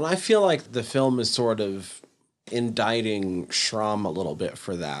 Well, I feel like the film is sort of indicting Schramm a little bit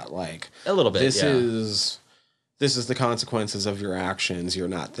for that. Like, A little bit, this yeah. is the consequences of your actions. You're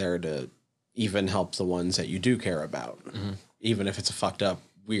not there to even help the ones that you do care about, even if it's a fucked up,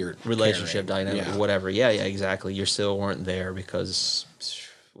 weird Relationship caring. dynamic, Yeah. whatever. Yeah, exactly. You still weren't there because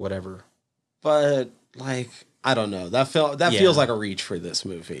whatever. But like, I don't know. That feels like a reach for this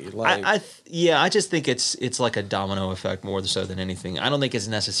movie. Like, I just think it's like a domino effect more so than anything. I don't think it's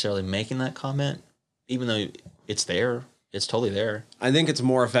necessarily making that comment, even though it's there. It's totally there. I think it's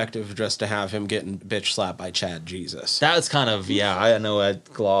more effective just to have him getting bitch slapped by Chad Jesus. That's kind of, yeah, I know I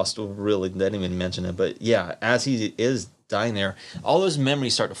glossed, really didn't even mention it, but yeah, as he is dying there, all those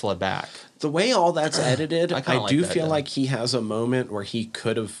memories start to flood back. The way all that's edited, I kinda I do like that, feel though. like he has a moment where he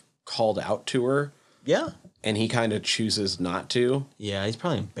could have called out to her, Yeah. and he kind of chooses not to. Yeah, he's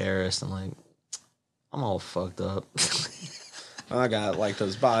probably embarrassed. I'm like, I'm all fucked up. I got like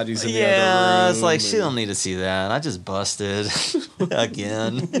those bodies in the Yeah, other room. it's like, she and- don't need to see that. I just busted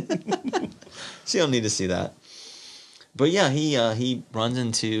again. She don't need to see that. But yeah, he runs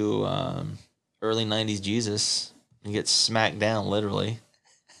into early 90s Jesus and gets smacked down, literally.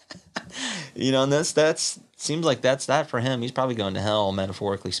 And that's seems like that's that for him. He's probably going to hell,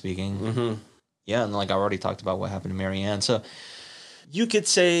 metaphorically speaking. Mhm. Yeah, and like I already talked about what happened to Marianne. So you could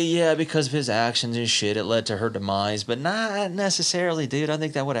say, yeah, because of his actions and shit, it led to her demise, but not necessarily, dude. I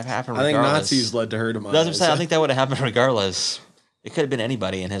think that would have happened I think regardless. Nazis led to her demise. That's what I'm saying. I think that would have happened regardless. It could have been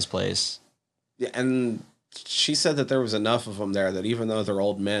anybody in his place. Yeah, and she said that there was enough of them there that even though they're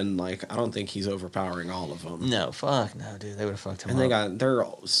old men, like, I don't think he's overpowering all of them. No, fuck no, dude. They would have fucked him And up. they're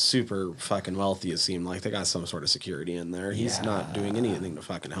all super fucking wealthy, it seemed like. They got some sort of security in there. He's not doing anything to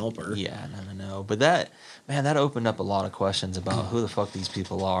fucking help her. Yeah, no. But that opened up a lot of questions about who the fuck these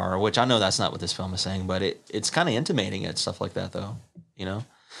people are, which I know that's not what this film is saying, but it's kind of intimating it, stuff like that, though,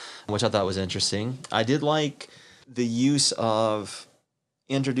 which I thought was interesting. I did like the use of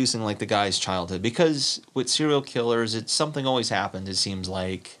introducing like the guy's childhood, because with serial killers, it's something always happens, it seems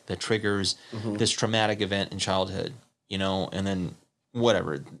like, that triggers this traumatic event in childhood, and then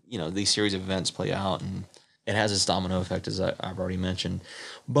whatever, these series of events play out, and it has this domino effect, as I've already mentioned.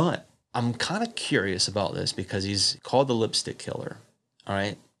 But I'm kind of curious about this because he's called the lipstick killer. All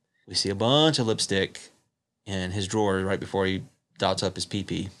right, we see a bunch of lipstick in his drawer right before he dots up his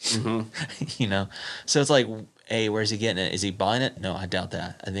pee-pee. So it's like, hey, where's he getting it? Is he buying it? No, I doubt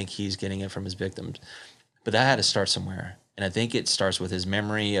that. I think he's getting it from his victims. But that had to start somewhere. And I think it starts with his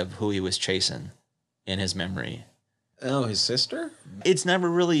memory of who he was chasing in his memory. Oh, his sister? It's never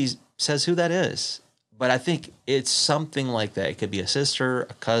really says who that is. But I think it's something like that. It could be a sister,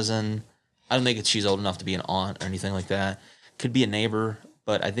 a cousin. I don't think she's old enough to be an aunt or anything like that. Could be a neighbor,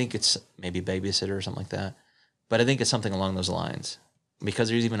 but I think it's maybe a babysitter or something like that. But I think it's something along those lines. Because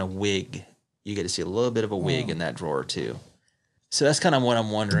there's even a wig. You get to see a little bit of a wig in that drawer, too. So that's kind of what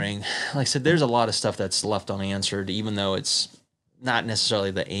I'm wondering. Like I said, there's a lot of stuff that's left unanswered, even though it's not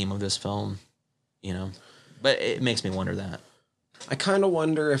necessarily the aim of this film, But it makes me wonder that. I kind of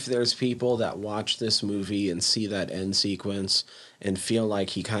wonder if there's people that watch this movie and see that end sequence and feel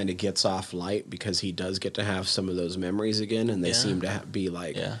like he kind of gets off light because he does get to have some of those memories again, and they seem to be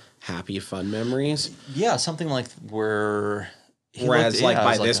like happy, fun memories. Yeah, something like where... Whereas,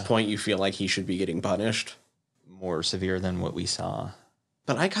 by this point, you feel like he should be getting punished. More severe than what we saw.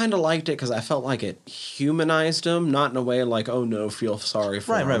 But I kind of liked it because I felt like it humanized him, not in a way like, oh no, feel sorry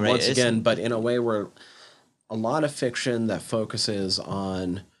for him. Right. Once again, but in a way where a lot of fiction that focuses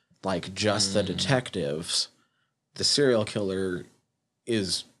on like just the detectives, the serial killer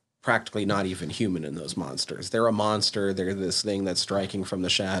is practically not even human in those monsters. They're a monster. They're this thing that's striking from the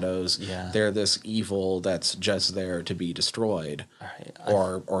shadows. Yeah. They're this evil that's just there to be destroyed Right.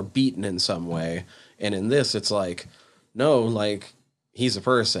 or beaten in some way. And in this, it's like, no, like he's a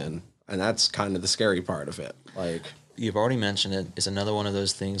person, and that's kind of the scary part of it. Like, You've already mentioned it. It's another one of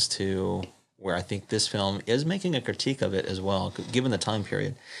those things too, where I think this film is making a critique of it as well, given the time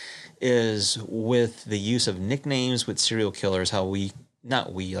period, is with the use of nicknames with serial killers, how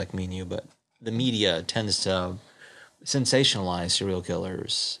not we, like me and you, but the media tends to sensationalize serial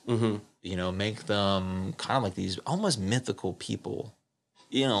killers, make them kind of like these almost mythical people.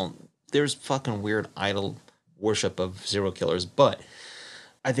 There's fucking weird idol worship of serial killers, but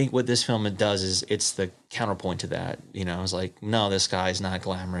I think what this film does is it's the counterpoint to that. It's like, no, this guy's not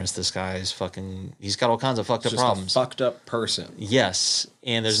glamorous. This guy's he's got all kinds of fucked up just problems. a fucked up person. Yes.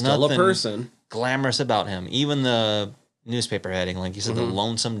 And there's Still nothing a person. glamorous about him. Even the newspaper heading, like you said, the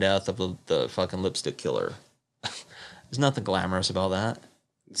lonesome death of the fucking lipstick killer. There's nothing glamorous about that.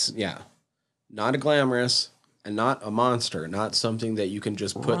 Not a glamorous and not a monster. Not something that you can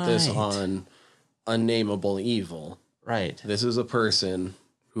just put this Right. on unnameable evil. Right. This is a person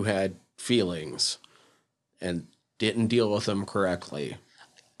who had feelings and didn't deal with them correctly.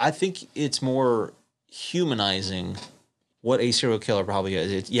 I think it's more humanizing what a serial killer probably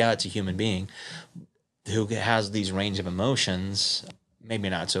is. It's a human being who has these range of emotions, maybe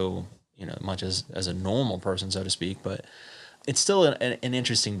not so much as a normal person, so to speak, but it's still an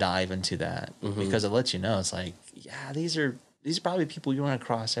interesting dive into that because it lets you know it's like, these are probably people you run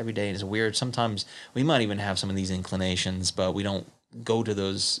across every day. And it's weird. Sometimes we might even have some of these inclinations, but we don't go to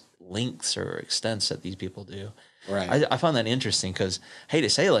those lengths or extents that these people do. Right. I find that interesting because I hate to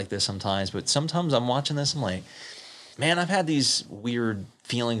say it like this sometimes, but sometimes I'm watching this, I'm like, man, I've had these weird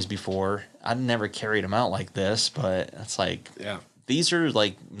feelings before. I've never carried them out like this, but it's like, these are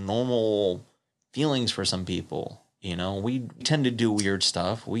like normal feelings for some people. We tend to do weird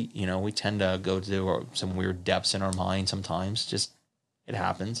stuff. We tend to go to some weird depths in our mind sometimes. Just, it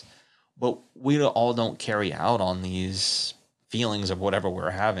happens. But we all don't carry out on these feelings of whatever we're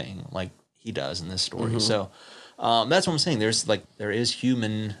having like he does in this story. So that's what I'm saying. There is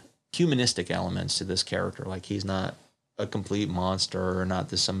humanistic elements to this character. Like he's not a complete monster or not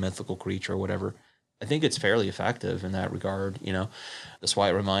some mythical creature or whatever. I think it's fairly effective in that regard. That's why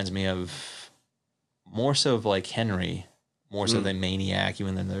it reminds me of more so of like Henry, more so than Maniac,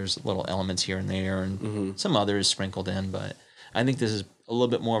 even though there's little elements here and there and some others sprinkled in. But I think this is a little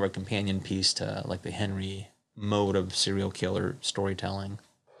bit more of a companion piece to like the Henry mode of serial killer storytelling.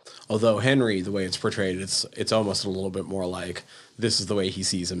 Although Henry, the way it's portrayed, it's almost a little bit more like this is the way he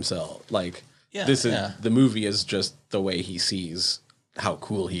sees himself. Like the movie is just the way he sees how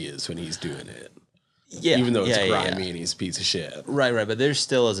cool he is when he's doing it. Yeah, even though it's grimy and he's a piece of shit. Right. But there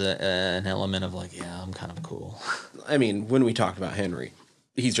still is an element of like, I'm kind of cool. I mean, when we talked about Henry,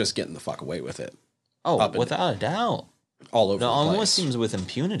 he's just getting the fuck away with it. Oh, without a doubt. All over the place. Almost seems with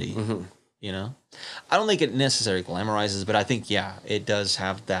impunity. I don't think it necessarily glamorizes, but I think, it does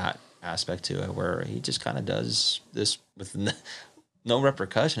have that aspect to it where he just kind of does this with no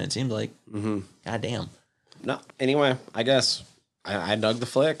repercussion, it seems like. God damn. No, anyway, I guess I dug the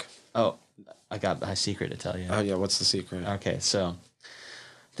flick. Oh, I got a secret to tell you. Oh, yeah, what's the secret? Okay, so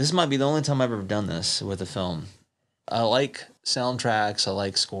this might be the only time I've ever done this with a film. I like soundtracks. I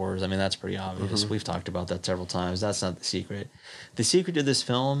like scores. I mean, that's pretty obvious. We've talked about that several times. That's not the secret. The secret to this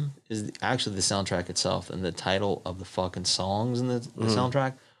film is actually the soundtrack itself and the title of the fucking songs in the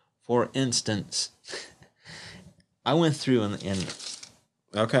soundtrack. For instance, I went through and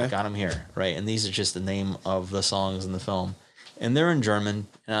got them here, right? And these are just the name of the songs in the film. And they're in German.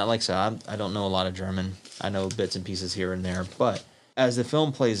 And like I said, I don't know a lot of German. I know bits and pieces here and there. But as the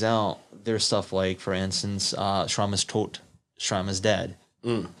film plays out, there's stuff like, for instance, Schramm ist tot, Schramm is dead.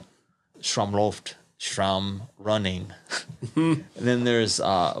 Schramm läuft, Schramm running. And then there's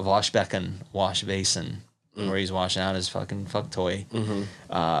Waschbecken, wash basin, where he's washing out his fucking fuck toy.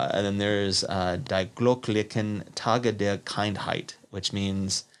 And then there's Die glücklichen Tage der Kindheit, which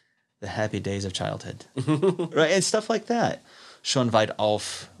means the happy days of childhood. Right? And stuff like that. Schon weit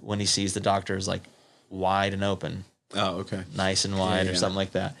auf, when he sees the doctor is like wide and open. Oh, okay. Nice and wide or something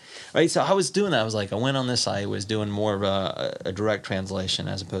like that. Right? So I was doing that. I was like, I went on this site, was doing more of a direct translation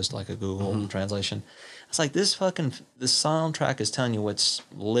as opposed to like a Google translation. It's like this soundtrack is telling you what's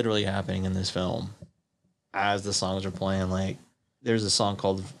literally happening in this film as the songs are playing. Like there's a song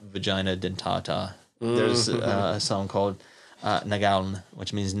called Vagina Dentata. There's a song called Nagaln,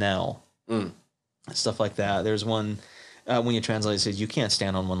 which means Nell. Stuff like that. There's one, when you translate, it says you can't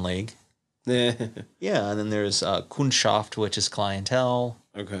stand on one leg. Yeah, and then there's Kundschaft, which is clientele.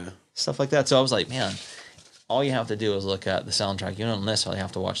 Okay. stuff like that. So I was like, man, all you have to do is look at the soundtrack. You don't necessarily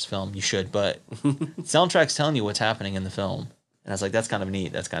have to watch the film. You should, but soundtrack's telling you what's happening in the film. And I was like, that's kind of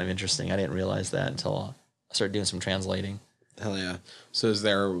neat. That's kind of interesting. I didn't realize that until I started doing some translating. Hell yeah. So is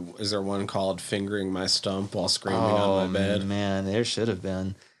there one called Fingering My Stump While Screaming on My Bed? Man, there should have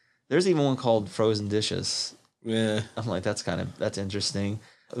been. There's even one called Frozen Dishes. Yeah. I'm like, that's interesting.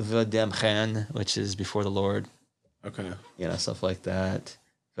 V'demchen, which is Before the Lord. Okay. Stuff like that.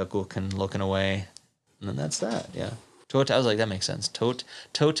 V'kuken, looking away. And then that's that, yeah. Tot, I was like, that makes sense.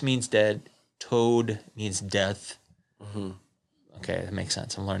 Tot means dead. Toad means death. Mm-hmm. Okay, that makes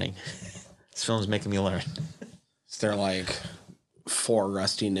sense. I'm learning. This film's making me learn. Is there like 4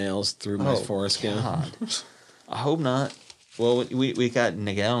 rusty nails through my foreskin? God. I hope not. Well, we got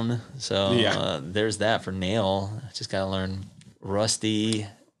Nageln, so there's that for nail. I just got to learn rusty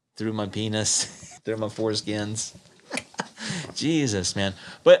through my penis, through my foreskins. Jesus, man.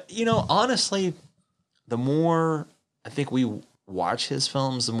 But, honestly, the more I think we watch his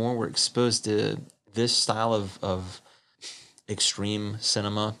films, the more we're exposed to this style of extreme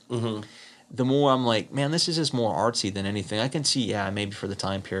cinema. Mm-hmm. The more I'm like, man, this is just more artsy than anything. I can see, maybe for the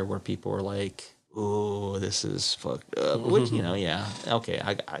time period where people were like, oh, this is fucked up. Mm-hmm. Which, okay,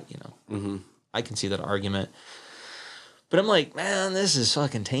 mm-hmm. I can see that argument. But I'm like, man, this is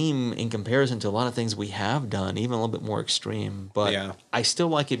fucking tame in comparison to a lot of things we have done, even a little bit more extreme. But I still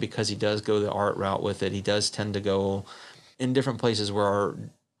like it because he does go the art route with it. He does tend to go in different places where our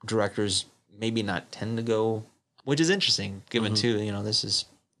directors maybe not tend to go, which is interesting, given too, this is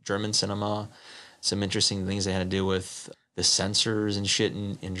German cinema, some interesting things they had to do with the censors and shit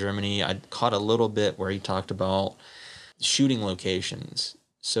in Germany. I caught a little bit where he talked about shooting locations.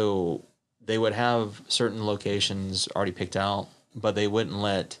 So they would have certain locations already picked out, but they wouldn't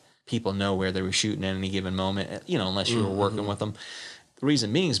let people know where they were shooting at any given moment, unless you were working with them. The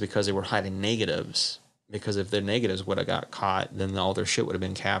reason being is because they were hiding negatives. Because if their negatives would have got caught, then all their shit would have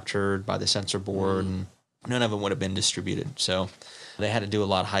been captured by the censor board, and none of them would have been distributed. So they had to do a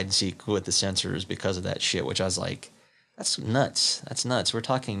lot of hide and seek with the censors because of that shit, which I was like, that's nuts. That's nuts. We're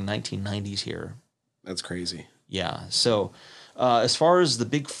talking 1990s here. That's crazy. Yeah. So as far as the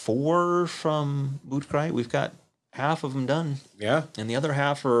big 4 from Bootcry, we've got half of them done. Yeah. And the other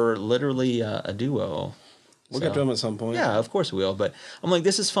half are literally a duo. We'll get to them at some point. Yeah, of course we will. But I'm like,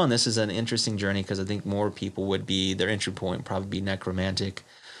 this is fun. This is an interesting journey because I think more people would be, their entry point would probably be necromantic.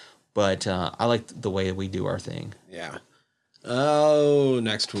 But I like the way we do our thing. Yeah. Oh,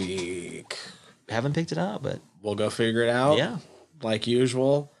 next week. Haven't picked it out, but we'll go figure it out. Yeah. Like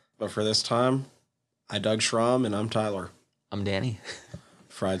usual. But for this time, I Doug Schramm and I'm Tyler. I'm Danny.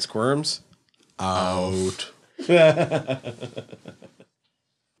 Fried Squirms. Out.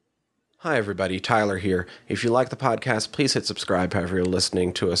 Hi, everybody. Tyler here. If you like the podcast, please hit subscribe however you're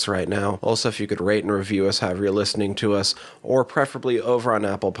listening to us right now. Also, if you could rate and review us however you're listening to us, or preferably over on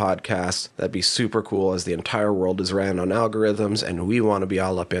Apple Podcasts, that'd be super cool as the entire world is ran on algorithms and we want to be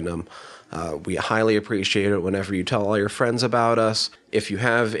all up in them. We highly appreciate it whenever you tell all your friends about us. If you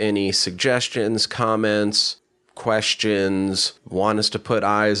have any suggestions, comments, questions, want us to put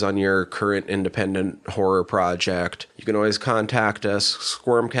eyes on your current independent horror project, you can always contact us,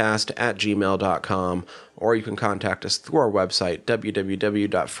 squirmcast@gmail.com, or you can contact us through our website,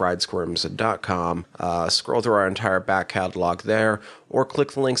 www.friedsquirms.com. Scroll through our entire back catalog there, or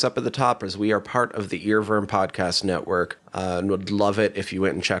click the links up at the top as we are part of the Earworm Podcast Network. And would love it if you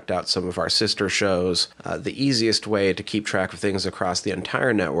went and checked out some of our sister shows. The easiest way to keep track of things across the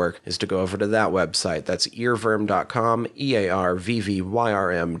entire network is to go over to that website. That's earworm.com,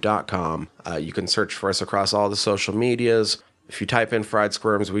 EARVVYRM.com. You can search for us across all the social medias. If you type in Fried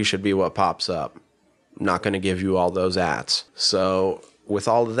Squirms, we should be what pops up. I'm not going to give you all those ads. So with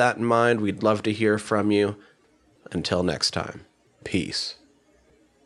all of that in mind, we'd love to hear from you. Until next time, peace.